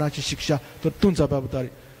ही मोडणाची शिक्षा तर तूं जबाबदारी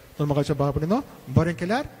तर म्हाका बाबडीनो बरें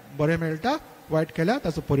केल्यार बरें मेळटा वायट केल्यार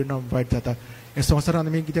ताचो परिणाम वायट जाता हे संवसारान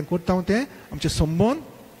आमी कितें करता तें आमचें संबंद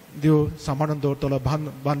देव सांबाळून दवरतलो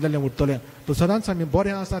बांदलेलें उरतलें तर सदांच आमी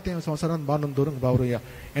बरें आसा तें संवसारान बांदून दवरूंक वावरुया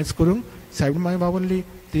हेंच करूंक सायबीण माय बाबुल्ली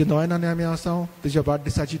ती नोवेनांनी आमी आसा तिच्या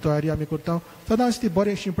वाडदिसाची तयारी आमी करता सदांच ती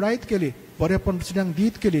बरें शिंपडायत केली बरेंपण दुसऱ्यांक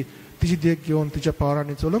दीत केली तिची देख घेवन तिच्या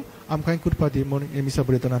पावरांनी चलूंक आमकांय कृपा दी म्हूण हे मिसा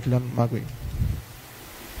बरयतनांतल्यान मागूय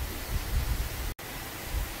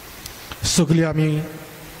सगळीं आमी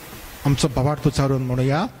आमचो भावार्थ उच्चारून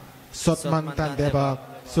म्हणुया सतमानतान देवाक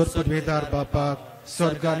सर्वपदवेदार बापाक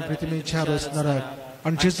स्वर्गान पृथ्वीच्या रचणाराक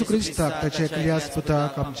आनी जेजू क्रिस्ताक ताच्या एकल्याच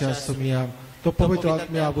पुताक आमच्या सुमियाक तो पवित्र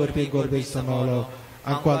आत्म्या वरवीं गोरबेक समावलो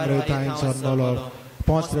आंकवान रयतायेन जल्मलो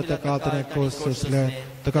 5 रथकातने कोस सोसले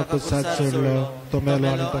ताका कुसात चडलो तो मेलो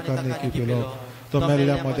आनी ताका नेकी पिलो तो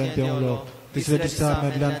मेल्ल्या मदें देंवलो तिसऱ्या दिसा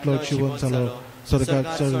मेल्ल्यांतलो जिवन जालो स्वर्गाक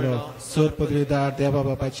चडलो सर्वपदवेदार देवा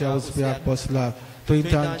बापाच्या उजव्याक बसला थंय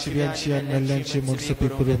तान जिव्यांची आनी मेल्ल्यांची मुनसुबी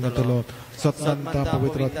करून येतलो सतनांता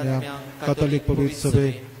पवित्र आत्म्या कातोलीक पवित्र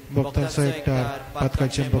सभेक भक्तांचो एकठार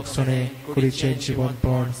पातकाचें भोगसणें कुडीचें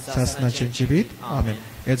जिवनपण सासणाचें जिवीत आमेन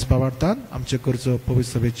हेच भावार्थान आमचे गरजो पवित्र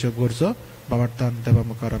सभेच्यो गरजो भावार्थान देवा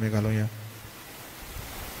मुखार आमी घालुया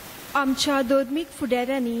आमच्या धर्मीक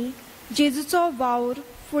फुडाऱ्यांनी जेजूचो वावर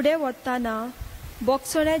फुडें वतना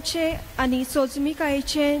भोगसण्याचे आनी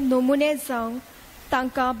सोजमिकायेचे नमुने जावंक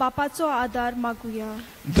तांकां बापाचो आदार मागुया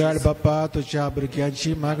दयाळ बापा तुज्या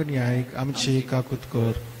भुरग्यांची मागणी आयक आमची काकूत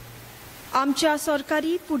कर आमच्या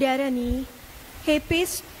सरकारी फुडाऱ्यांनी हे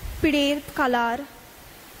पेस पिडेर कालार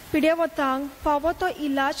पिडेवतांक फावो तो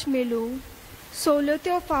इलाज मेळूंक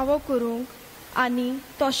सवलत्यो फावो करूंक आनी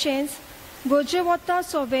तशेंच गरजे वता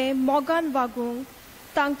सवे मोगान वागूंक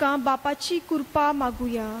तांकां बापाची कृपा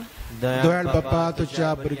मागुया दयाळ बापा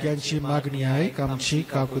तुज्या भुरग्यांची मागणी आयक आमची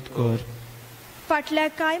काकूत कर फाटल्या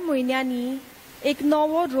कांय म्हयन्यांनी एक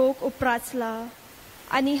नवो रोग उप्रासला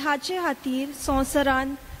आनी हाचे खातीर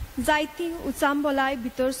संवसारान जायती उचांबोलाय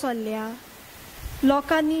भितर सरल्या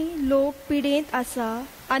लोक पिडेंत आसा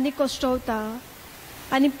आनी कश्टवता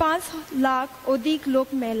आनी 5 लाख अदीक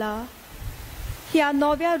लोक मेला ह्या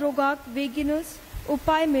नव्या रोगाक बेगीनूच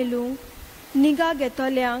उपाय मेळूंक निगा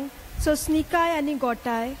घेतल्यांक सोंसणीकाय आनी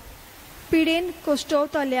गोठाय पिडेन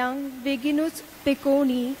कश्टवतल्यांक बेगीनूच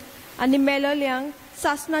पेकोवणी आनी मेलल्यांक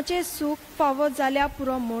सासणाचें सूख फावो जाल्या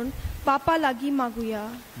पुरो म्हूण बापा लागीं मागुया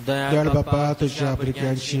दयाळ बापा तुज्या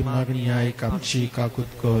भुरग्यांची मागणी आयक आमची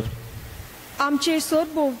काकूत कर आमचे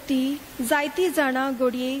सरभोवती जायतीं जाणां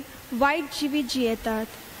घडये वायट जिवीत जियेतात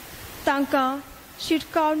तांकां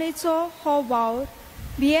शिटकावणेचो हो वावर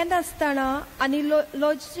भिये नासतना आनी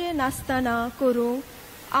लज्जे नासतना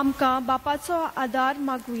करूंक आमकां बापाचो आदार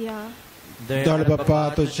मागुया दयाळ बापा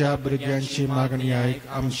तुज्या भुरग्यांची मागणी आयक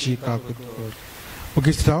आमची काकूत कर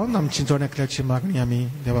उगीच रावन आमची जोड एकल्याची मागणी आमी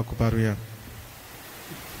देवाक उबारुया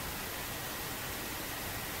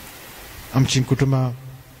आमची कुटुंबां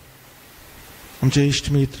आमचे इश्ट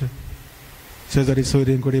मित्र शेजारी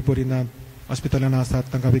सोयरीं घोडे बरी नात हॉस्पिटलान आसात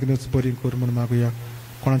तांकां बेगीनूच बरी कर म्हूण मागुया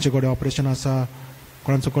कोणाचे घोडे ऑपरेशन आसा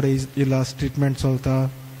कोणाचो कडे इलाज ट्रिटमेंट चलता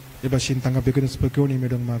हे भाशेन तांकां बेगीनच घेवन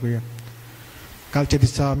मेळूंक मागुया कालच्या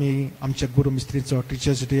दिसा आमी आमच्या गुरू मिस्त्रीचो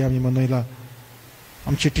टिचर्स डे आमी मनयला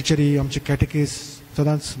आमचे टिचरी आमचे कॅटेकिस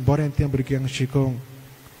सदांच बरें तें भुरग्यांक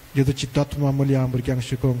शिकोवंक जेजूची तत्व मुल्यां भुरग्यांक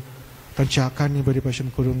शिकोवंक तांच्या आकांनी बरे भशेन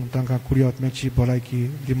करूंक तांकां कुडी आत्म्याची भलायकी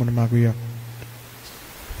दी म्हणून मागुया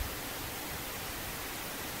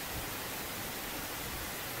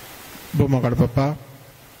बोमागड बाप्पा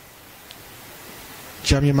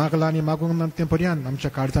जे आमी मागला आनी मागूंक तें पर्यंत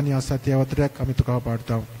आमच्या काळजांनी आसा त्या वतऱ्याक आमी तुका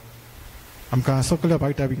पाडटा आमकां सगळ्या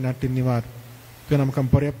वायटा विघ्नांत निवार तुवें आमकां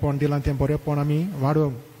बरेंपण दिलां तें बरेंपण आमी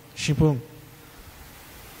वाडोवंक शिंपोवंक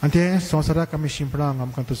आनी तें संवसाराक आमी शिंपणांक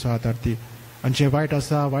आमकां तुजो आदार दी आनी जें वायट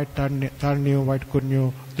आसा वायट ताळण्यो वायट कुडण्यो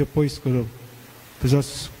त्यो पयस करूंक तुजोच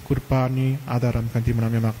कृपा आनी आदार आमकां दी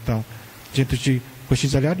म्हणून आमी मागता जें तुजी खुशी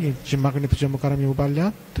जाल्यार जी मागणी तुज्या मुखार आमी उबारल्या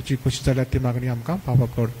तुजी खुशी जाल्यार ती मागणी आमकां फावो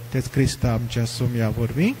कर तेच क्रिस्ता आमच्या सोम्या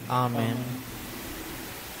वरवीं आमेन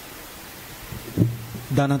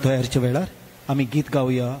दाना तयारच्या वेळार आमी गीत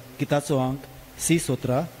गावया गिताचो अंक सी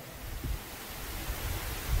सोत्रा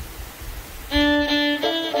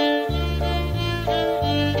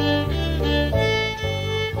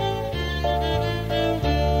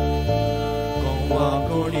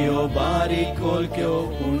बारीक कोलक्यो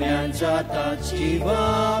पुण्यांच्या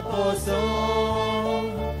जिवा पोसो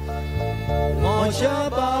म्हज्या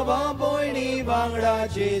बाबा भयणी वांगडा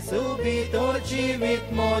जेजू भितर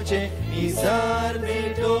जिवीत मोचे निसार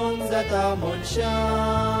मेळटोंक जाता मनशां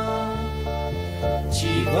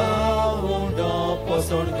जिवा हुंडो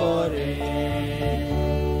पोसोन करे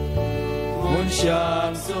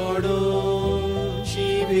मनशांक सोडून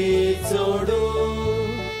जिवीत सोडून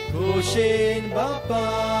Kushin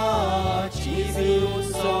Bapa Jesus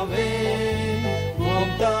Sove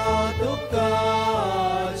Mokta Tukka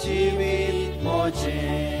Jivit Moche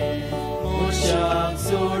Mushak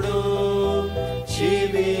Sodu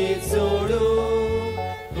Jivit Sodu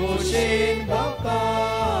Kushin Bapa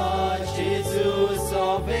Jesus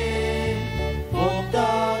Sove Mokta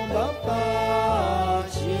Bapa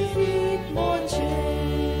Jivit Moche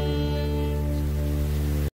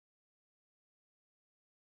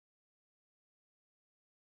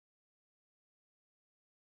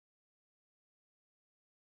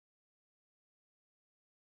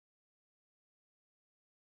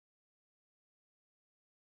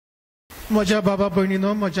म्हज्या बाबा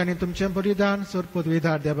भयणीनो म्हज्या आनी तुमचें बलिदान सर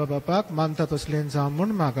पदवीदार देवा बापाक मानता तसलें जावं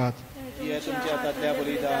म्हूण मागात तुमच्या हातांतल्या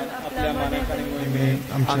बलिदान आपल्या मानेक आनी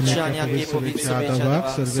मोहिमेक आमच्या आनी पवित्र आदाराक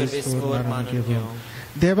सर्वेस्वर मानून घेवं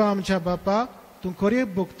देवा आमच्या बापाक तूं खरे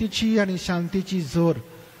भक्तीची आनी शांतीची जोर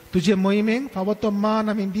तुजे मोहिमेक फावो तो मान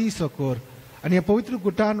आमी दी सकोर आनी ह्या पवित्र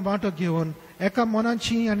गुटान वांटो घेवन एका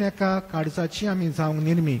मनाची आनी एका काळजाची आमी जावंक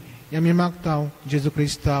निर्मी हें आमी मागता जेजू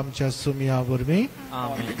क्रिस्ता आमच्या सोम्या वरवीं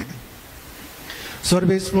आमेन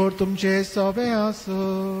सर्वेस्वर तुमचे सवे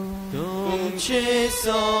आसूं तुमचे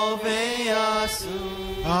सवे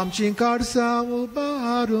आसूं आमची काळजां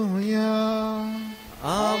उबारुया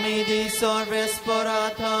आमी दी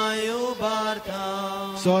सर्वेस्परांताय उबारता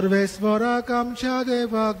सर्वेस्वराक आमच्या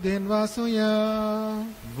देवाक देन वासुया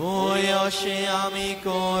वोय अशें आमी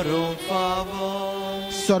करूंक फावो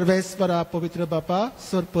सर्वेस्वरा पवित्र बापा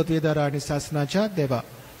सरपदवीदारा आनी शासनाच्या देवा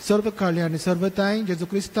सर्व काळी आनी सर्व ताई जेजू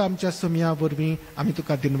क्रिस्ता आमच्या सोम्या वरवीं आमी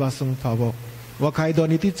तुका दिन वासूंक फावो हो कायदो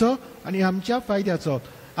नितीचो आनी आमच्या फायद्याचो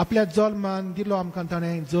आपल्या जल्मान दिलो आमकां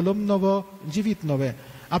ताणें जल्म नवो जिवीत नवें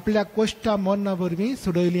आपल्या कोश्टा मरणा वरवीं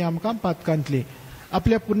सोडयली आमकां पातकांतली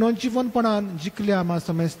आपल्या पुनर्जीवनपणान जिखल्या आमा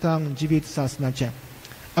समेस्तांक जिवीत सासनाचें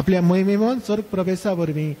आपल्या मोहिमेमोन स्वर्ग प्रवेशा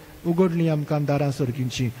वरवीं उगडली आमकां दारां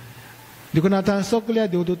सर्गींची देखून आतां सगल्या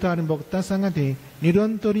देवदूतां आनी भक्तां सांगाती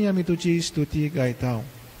निरंतरी आमी तुजी स्तुती गायता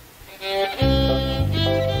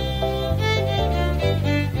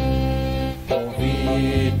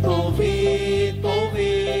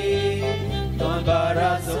Povit, Don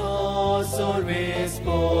Barazo, Sorves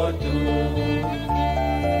por tu.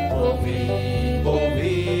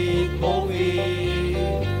 Povit,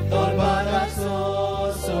 Don Barazo,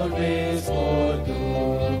 Sorves por tu.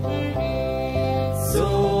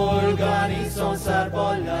 Zorganizon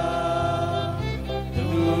sarbola,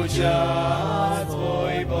 tujas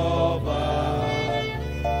voi boba.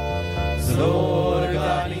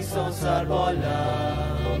 Zorganizon sarbola.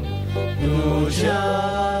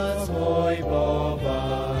 Tujas moi boba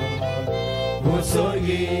un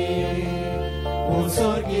sorgi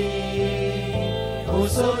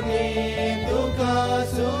tu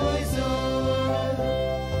caso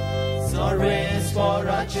sorres for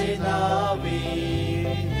a chinavi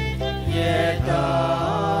yeta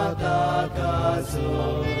da caso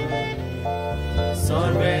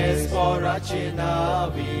सर्वेस्पराचे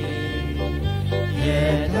नावी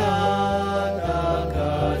येतात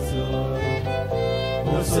आकाशो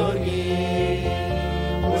मुसोर्गी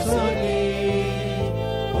मुसोर्गी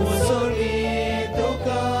मुसोर्गी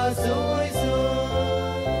तुका सोयसो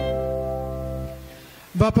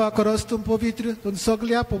बापा खरोच तूं पवित्र तूं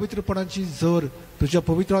सगळ्या पवित्रपणाची जोर तुज्या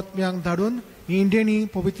पवित्र आत्म्यांक धाडून इंडियेनी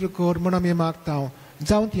पवित्र कर म्हूण आमी मागता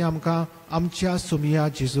जावं ती आमकां आमच्या सुमिया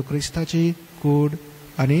जेजू क्रिस्ताची कूड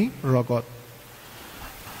आनी रगत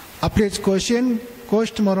आपलेच खोशेन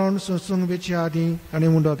कोश्ट मरण सोंसूंक वेच्या आदी ताणें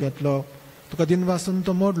मुंडो घेतलो तुका दिनवासून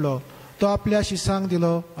तो मोडलो तो आपल्या शिसांक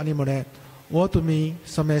दिलो आनी म्हणे वो तुमी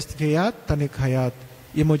समेस्त घेयात आनी खायात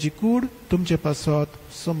ही म्हजी कूड तुमचे पासत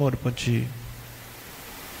समोर पची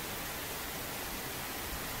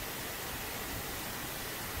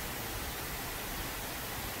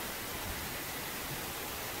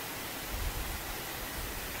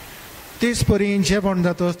तेच परीन जेवण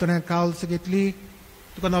जातोच ताणें काल्स घेतली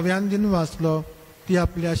तुका नव्यान दिन वाचलो ती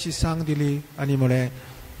आपल्या शिसांक दिली आनी म्हळें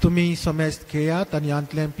तुमी समेस्त घेयात आनी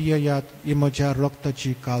हांतलें पियेयात ही म्हज्या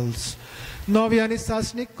रक्ताची काल्स नवे आनी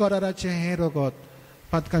सासणीक कराराचें हें रगत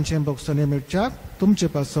पातकांचें बक्षणे मिरच्याक तुमचे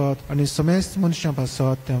पासत आनी समेस्त मनशां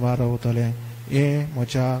पासत तें वारवतलें हें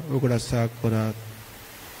म्हज्या उगडासाक करात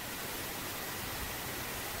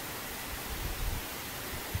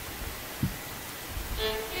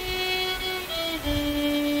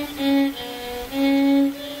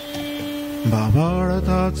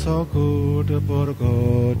Babartaco good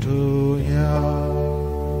borgotuya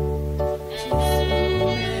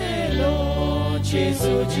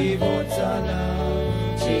Gesù জীবন চালা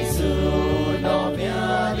Gesù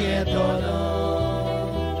নবিয়ানে তোলো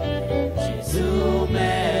Gesù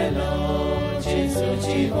melo Gesù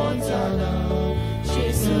জীবন চালা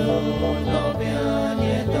Gesù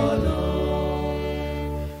নবিয়াने তোলো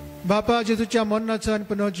बापा जेजूच्या मरणाचा आणि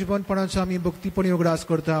पुनर्जीवनपणाचा आमी भक्तीपणी उगडास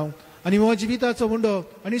करता आनी हो जिविताचो मुंडो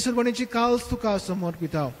आनी सुरवणेची काल्स तुका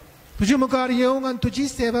समर्पिता तुजे मुखार येवंक आनी तुजी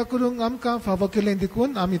सेवा करूंक आमकां फावो केलें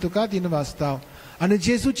देखून आमी तुका दिन वाचता आनी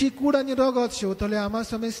जेजूची कूड आनी रगत शेवतले आमा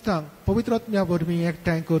समेस्तांक पवित्र आत्म्या वरवीं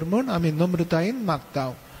एकठांय कर म्हूण आमी नम्रतायेन मागता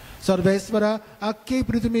सर्वेस्वरा आख्खे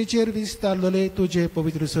पृथ्वीचेर विस्तारलेले तुजे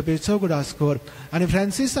पवित्र सभेचो उगडास कर आनी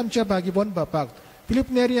फ्रांसीस आमच्या बागीबोन बापाक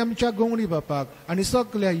फिलिप नेरी आमच्या गोंगडी बापाक आनी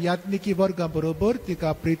सगळ्या यात्निकी वर्गां बरोबर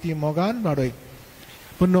तिका प्रिती मोगान वाडय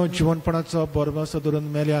पुन्हा जीवनपणाचो बरवसो धरून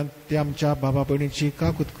मेल्यान ते आमच्या भावा भयणीची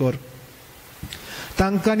काकूत कर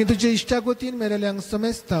तांकां आनी तुजे इश्टागोतीन मेलेल्यांक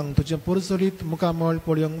समेस्तांक तुजे पुरसोलीत मुखामळ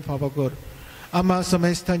पळोवंक फावो कर आमा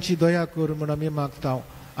समेस्तांची दया कर म्हूण आमी मागता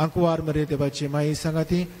आंकवार मरे देवाची माई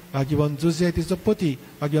सांगाती भागीवन जुजे तिचो पती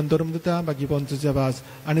भागीवन धर्मदूता भागीवन जुजे वास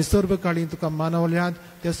आनी सर्व काळी तुका मानवल्यात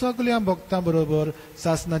त्या सगळ्या भक्तां बरोबर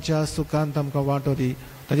सासनाच्या सुखांत आमकां वांटो दी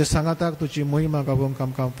ताच्या सांगाताक तुजी महिमा गावोवंक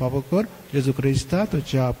आमकां फावो कर जेजू क्रिस्ता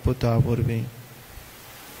तुज्या पुता वरवीं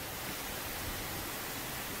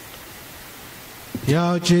त्या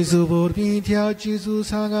जेजू वरवीं त्या जेजू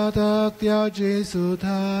सांगाताक त्या जेजू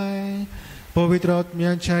थाय पवित्र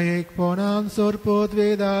आत्म्याच्या एकपणान सोरपोत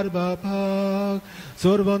वेदार बापाक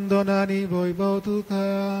सोरवंदन आनी वैभव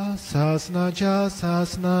तुका सासनाच्या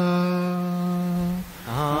सासना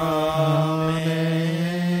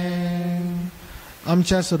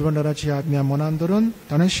आमच्या सर्वंडराची आज्ञा मनान धरून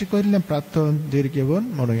ताणें शिकयल्लें प्रार्थन धीर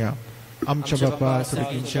घेवन म्हणुया आमच्या बापा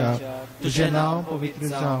सुरकीच्या तुजें नांव पवित्र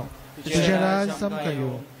जावं तुजें राज सामकें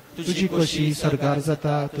येवं तुजी कशी सरकार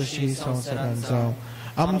जाता तशी संवसारांत जावं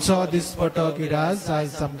आमचो दिसपटो गिरास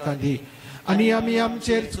आयज आमकां दी आनी आमी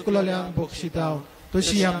आमचेर चुकलेल्यांक बक्षिता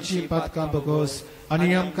तशी आमची पातकां बगोस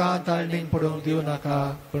आनी आमकां ताळणीक पडूंक दिवं नाका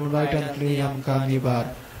पूण वायटांतली आमकां निवार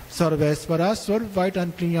सर्वेस्वरा स्वर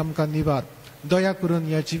वायटांतली आमकां निवार दया करून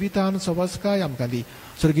ह्या जिवितान सवस्काय आमकां दी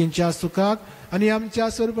सर्गींच्या सुखाक आनी आमच्या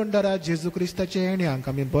सर्वंडरा जेजू क्रिस्ताच्या येण्याक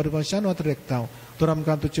आमी बरवशान वत रेखता तर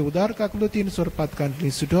आमकां तुजे उदार काकलुतीन स्वर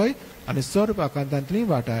पातकांतली सुटय आनी सर्व आकांतांतली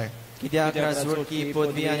वाटाय कित्याक राजवटकी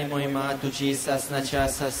पदवी आनी महिमा तुजी सासनाच्या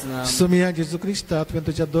सासना सुमिया जेजू क्रिस्ता तुवें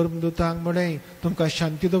तुज्या धर्मदूतांक म्हळें तुमकां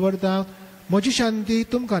शांती दवरता म्हजी शांती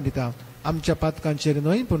तुमकां दिता आमच्या पातकांचेर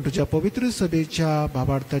न्हय पूण तुज्या पवित्र सभेच्या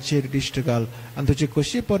भावार्थाचेर दिश्ट घाल आनी तुजी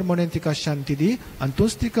कशी परमणे तिका शांती दी आनी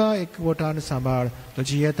तूंच तिका एकवटान सांबाळ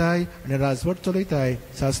तुजी येताय आनी राजवट चलयताय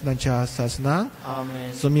सासनाच्या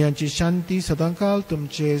सासनाक सुमियांची शांती सदांकाल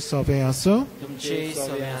तुमचे सोबे आसूं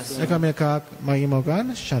एकामेकाक मागी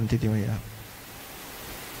मोगान शांती दिवया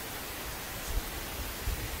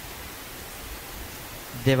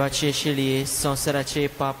देवाचे शिळये संवसाराचे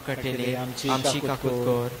पाप काटिले आमची काकूत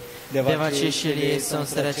कर देवाचे शिळये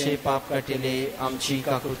संवसाराचे पाप काटिले आमची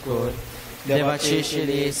काकूत कर देवाचे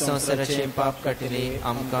शेले संवसाराचे पाप काटिले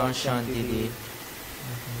आमकां शांती दी.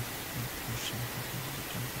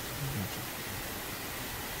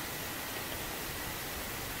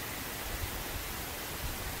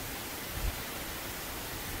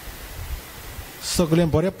 सगळें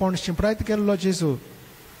बरेंपण शिंपडायत केल्लो जेजू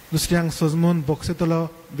दुसऱ्यांक सजमून बोगसेतलो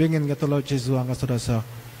वेंगेन घेतलो जेजू हांगासर आसा.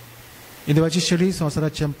 ही देवाची शेळी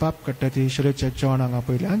संवसाराचे पाप काडटा ती शेळयेच्या जेवण हांगा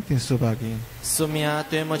पयल्यान ती सुभागी. सुम्या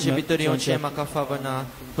तुवें म्हजे भितर येवचें म्हाका फावना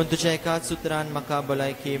पूण तुज्या एकाच उतरान म्हाका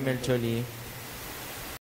भलायकी मेळटली.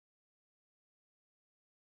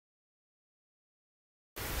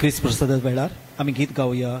 क्रिस्त प्रसादा वेळार आमी गीत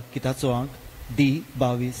गावया. गिताचो अंक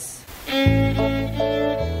D22.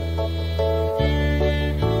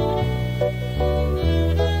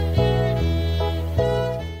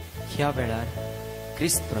 ह्या वेळार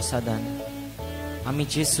क्रिस्त प्रसादान आमी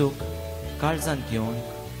जेजूक काळजांत घेवन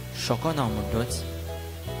शोको ना म्हणटोच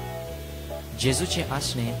जेजूचे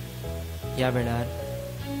आसणे ह्या वेळार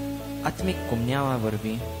आत्मीक कुमन्यावा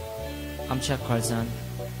वरवीं आमच्या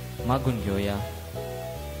काळजांत मागून घेवया.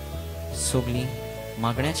 सगळीं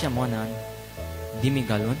मागण्याच्या मनान दिमी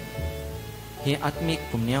घालून हे आत्मीक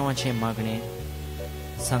कुमन्यावाचे मागणे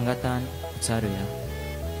सांगातान उचारुया.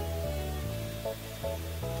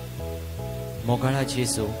 मोगाळा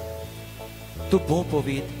जेजू, तूं भोव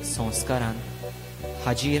पवित्र संस्कारान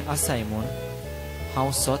हाजीर आसाय म्हूण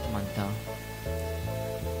हांव सोत मानता.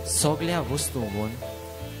 सगळ्या वस्तूंकून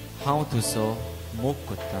हांव तुजो मोग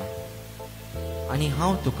करता आनी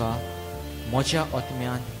हांव तुका म्हज्या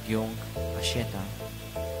आत्म्यांत घेवंक आशेता.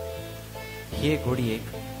 हे घडयेक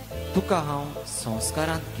तुका हांव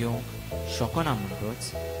संस्कारांत घेवंक शकना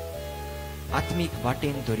म्हणटोच आत्मीक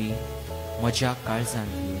वाटेन तरी म्हज्या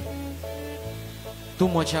काळजांत घे. तूं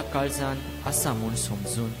म्हज्या काळजांत आसा म्हूण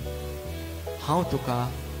समजून हांव तुका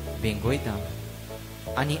भेंगोयता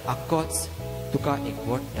आनी आख्खोच तुका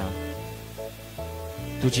एकवटता.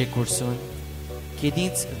 तुजे कडसून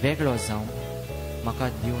केदींच वेगळो जावं म्हाका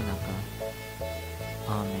दिवं नाका.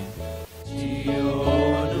 आमेन.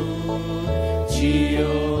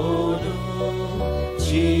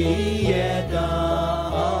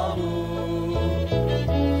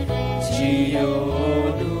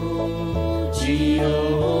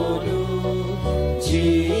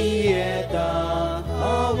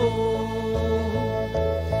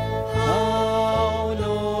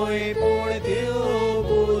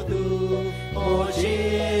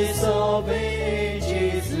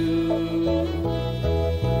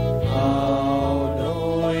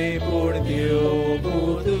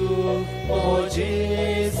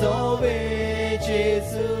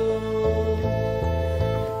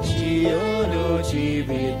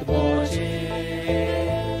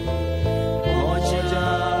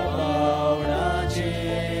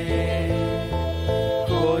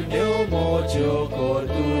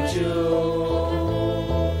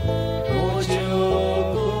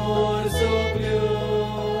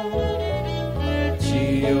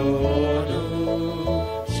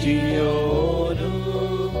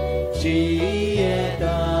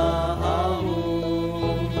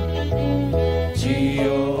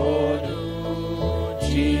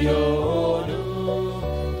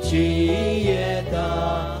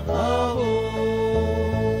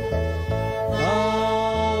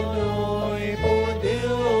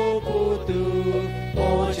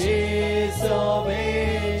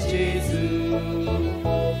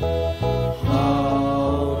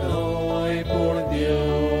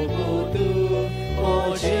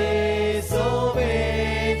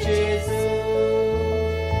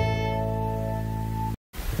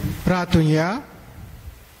 प्रार्थुया.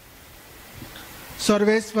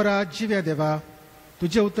 सर्वेस्वरा जिव्या देवा,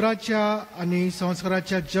 तुझ्या उतराच्या आनी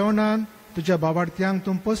संस्काराच्या जेवणान तुझ्या बाबार्थ्यांक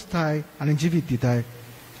तूं पोसताय आनी जिवीत दिताय.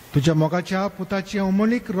 तुझ्या मोगाच्या पुताची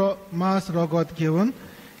अमोलीक मास रोगत घेवन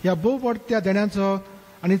ह्या भोव व्हडत्या देण्याचो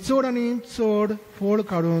आनी चड फोड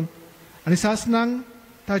काडून आनी सासणांक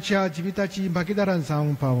ताच्या जिविताची भागीदारां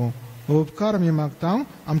जावंक पावो. हो उपकार आमी मागता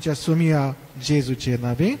आमच्या सोमिया जेजूचे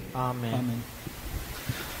नावे. आमेन.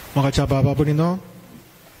 मोगाच्या बाबा भयणीनो,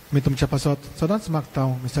 मी तुमच्या पासत सदांच मागता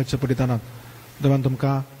मिसाच्या पडितानात देवान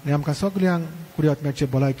तुमकां आनी आमकां सगल्यांक कुडी आत्म्याचे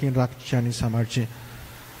भलायकेन राखचे आनी सांबाळचे.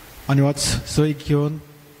 आनी होच सय घेवन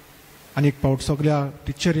आनीक पावट सगळ्या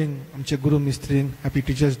टिचरींक, आमचे गुरू मिस्त्रींक हॅपी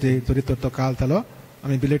टिचर्स डे जरी तर तो काल जालो.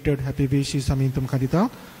 आमी बिलेटेड हॅपी विशीस आमी तुमकां दिता.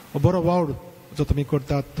 बरो वावड जो तुमी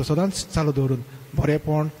करतात तो सदांच चालू दवरून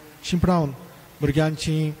बरेपण शिंपडावन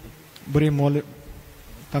भुरग्यांची बरी मोल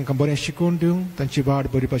तांकां बरें शिकून दिवंक, तांची वाड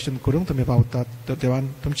बरी भाशेन करूंक तुमी पावतात. तर देवान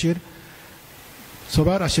तुमचेर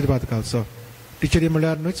सोबार आशिर्वाद घालचो. टिचरी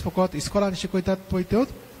म्हणल्यार न्हूच फकत इस्कॉलान शिकयतात पळय त्योच,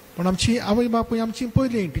 पूण आमची आवय बापूय आमची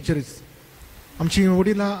पयली टिचरीच. आमची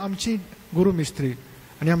वडिलां आमची गुरू मिस्त्री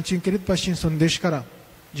आनी आमची किरीत भाशेन संदेशकारां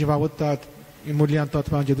जी वावरतात मुल्यां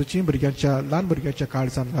तत्वां जेजूची भुरग्यांच्या ल्हान भुरग्यांच्या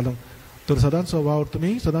काळजांत घालूंक तर सदांच वावर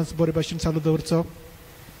तुमी सदांच बरे भाशेन चालू दवरचो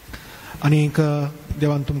आनीक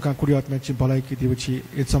देवान तुमकां कुडी आत्म्याची भलायकी दिवची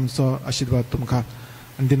हेच आमचो आशिर्वाद तुमकां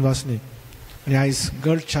आनी दिनवासनी आनी आयज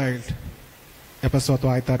गर्ल चायल्ड ह्या पासो तो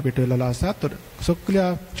आयतार भेटयलेलो आसा तर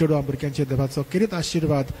सगळ्या चेडवां भुरग्यांचेर देवाचो किरीत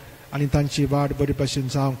आशिर्वाद आनी तांची वाड बरे भाशेन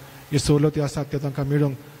जावंक ह्यो सवलती आसात त्यो तांकां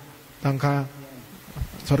मेळूंक तांकां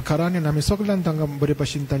सरकारान आनी आमी सगळ्यांनी तांकां बरे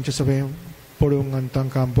भाशेन तांचें सगळें पळोवंक आनी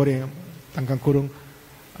तांकां बरें तांकां करूंक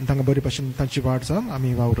आनी तांकां बरे भाशेन तांची वाड जावंक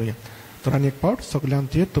आमी वावरुया तर आनी एक पावट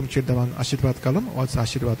सगळ्यांचेर तुमचेर देवान आशिर्वाद घालून होच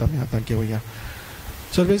आशिर्वाद आमी आतां घेवया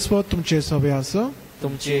सर्वेस्व तुमचे सवे आसो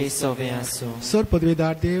तुमचे सवे आसूं सर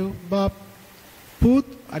पदवीदार देव बाप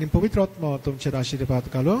पूत आनी पवित्र आत्मा तुमचेर आशिर्वाद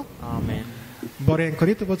घालो आमेन बरें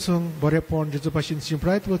करीत वचूंक बरेंपण जेजू भाशेन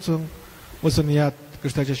शिंपडायत वचून याद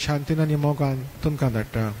क्रिस्ताच्या शांतीन आनी मोगान तुमकां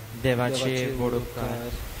धाडटा देवाचे व्हड उपकार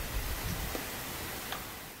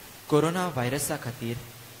कोरोना व्हायरसा खातीर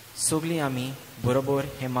सगळीं आमी बरोबर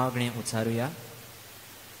हे मागणें उचारुया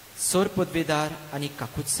सोर पदवीदार आनी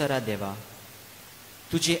काकुत्सरा देवा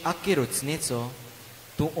तुजे आख्खे रचनेचो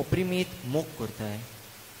तूं अप्रिमीत मोग करताय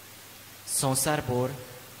संवसारभर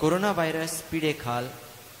कोरोना व्हायरस पिडे खाल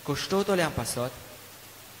कश्टवतल्या पासत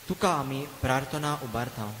तुका आमी प्रार्थना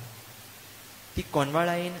उबारता ती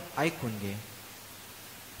कोनवाळायेन आयकून घे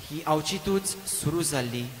ही आवचितूच सुरू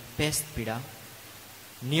जाल्ली पेस्त पिडा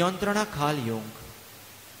नियंत्रणा खाल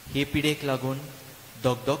येवंक हे पिडेक लागून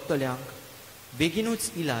दोगदोगतल्यांक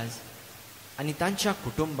बेगीनूच इलाज आनी तांच्या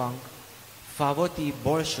कुटुंबांक फावो ती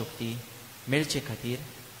बळ शक्ती मेळचे खातीर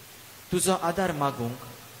तुजो आदार मागूंक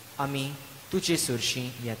आमी तुजे सुरशीं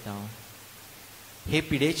येता हे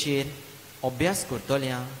पिडेचेर अभ्यास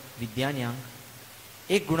करतल्यांक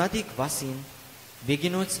विद्यान्यांक एक गुणातीक वासीन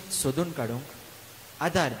बेगीनूच सोदून काडूंक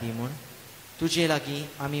आदार दी म्हूण तुजे लागीं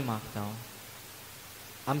आमी मागता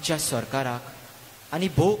आमच्या सरकाराक आनी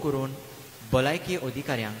भोव करून भलायकी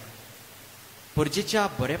अधिकाऱ्यांक परजेच्या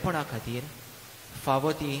बरेपणा खातीर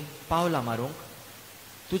फावो ती पावलां मारूंक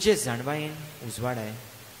तुजे जाणवायेन उजवाडाय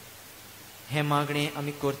हे मागणें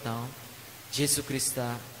आमी करता जेजू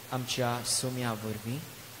क्रिस्ता आमच्या सोम्या वरवीं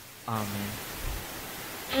आमेन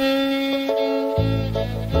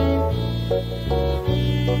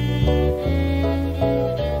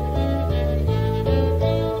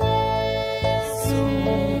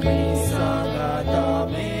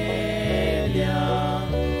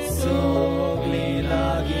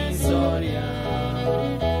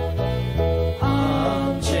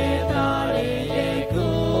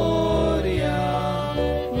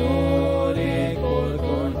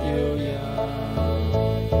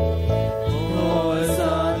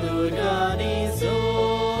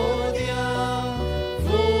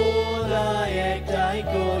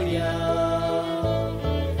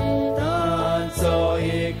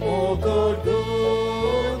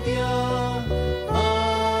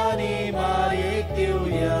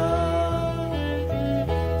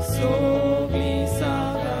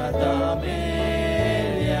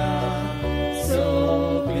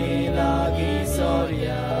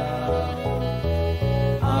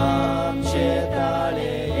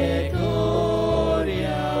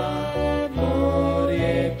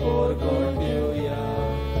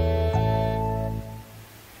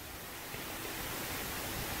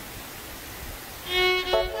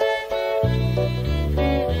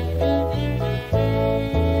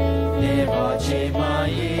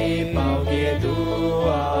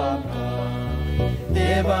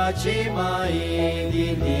देवाची माई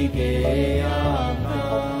दिली गे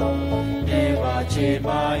आमकां देवाची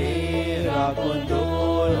माई राखून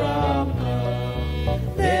दवर आमकां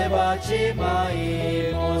देवाची माई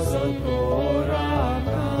मोजत कोर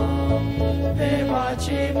आमकां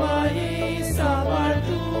देवाची माई सांबाळ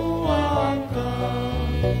तूं आमकां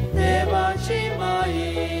देवाची माई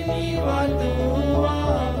निवाल तूं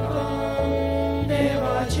आमकां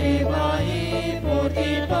देवाची माई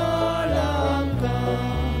पोटी पाळ आमकां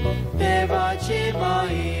देवाची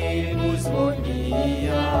माई बुजवणी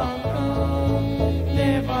आमकां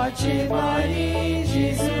देवाची माई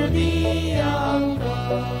जेजू दी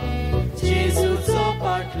आमकां जेजूचो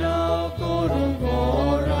पाटलाव करून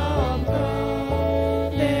व्हर आमकां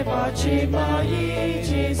देवाची माई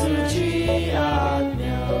जेजूची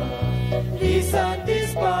आज्ञा दिसान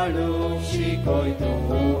दीस पाळूंक शिकय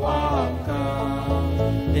तूं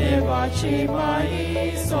आमकां देवाची माई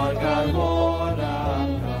स्वर्गार व्हर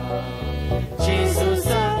आमकां जेजू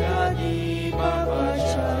सांगा दी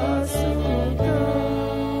बाबाच्या सुतां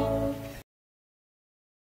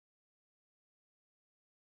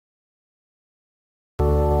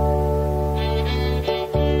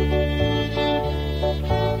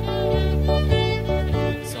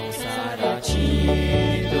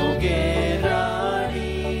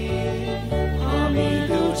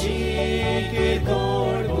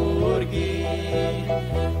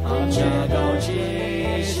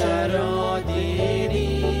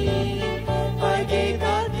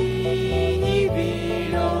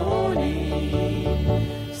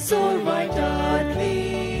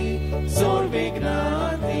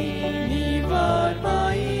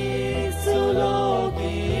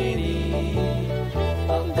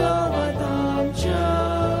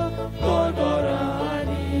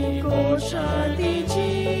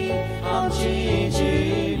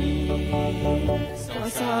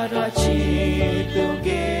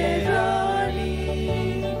तुगे राणी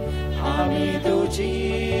आमी तुजी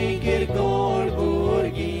किरकोळ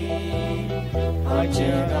भुरगीं हाचे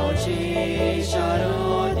गांवची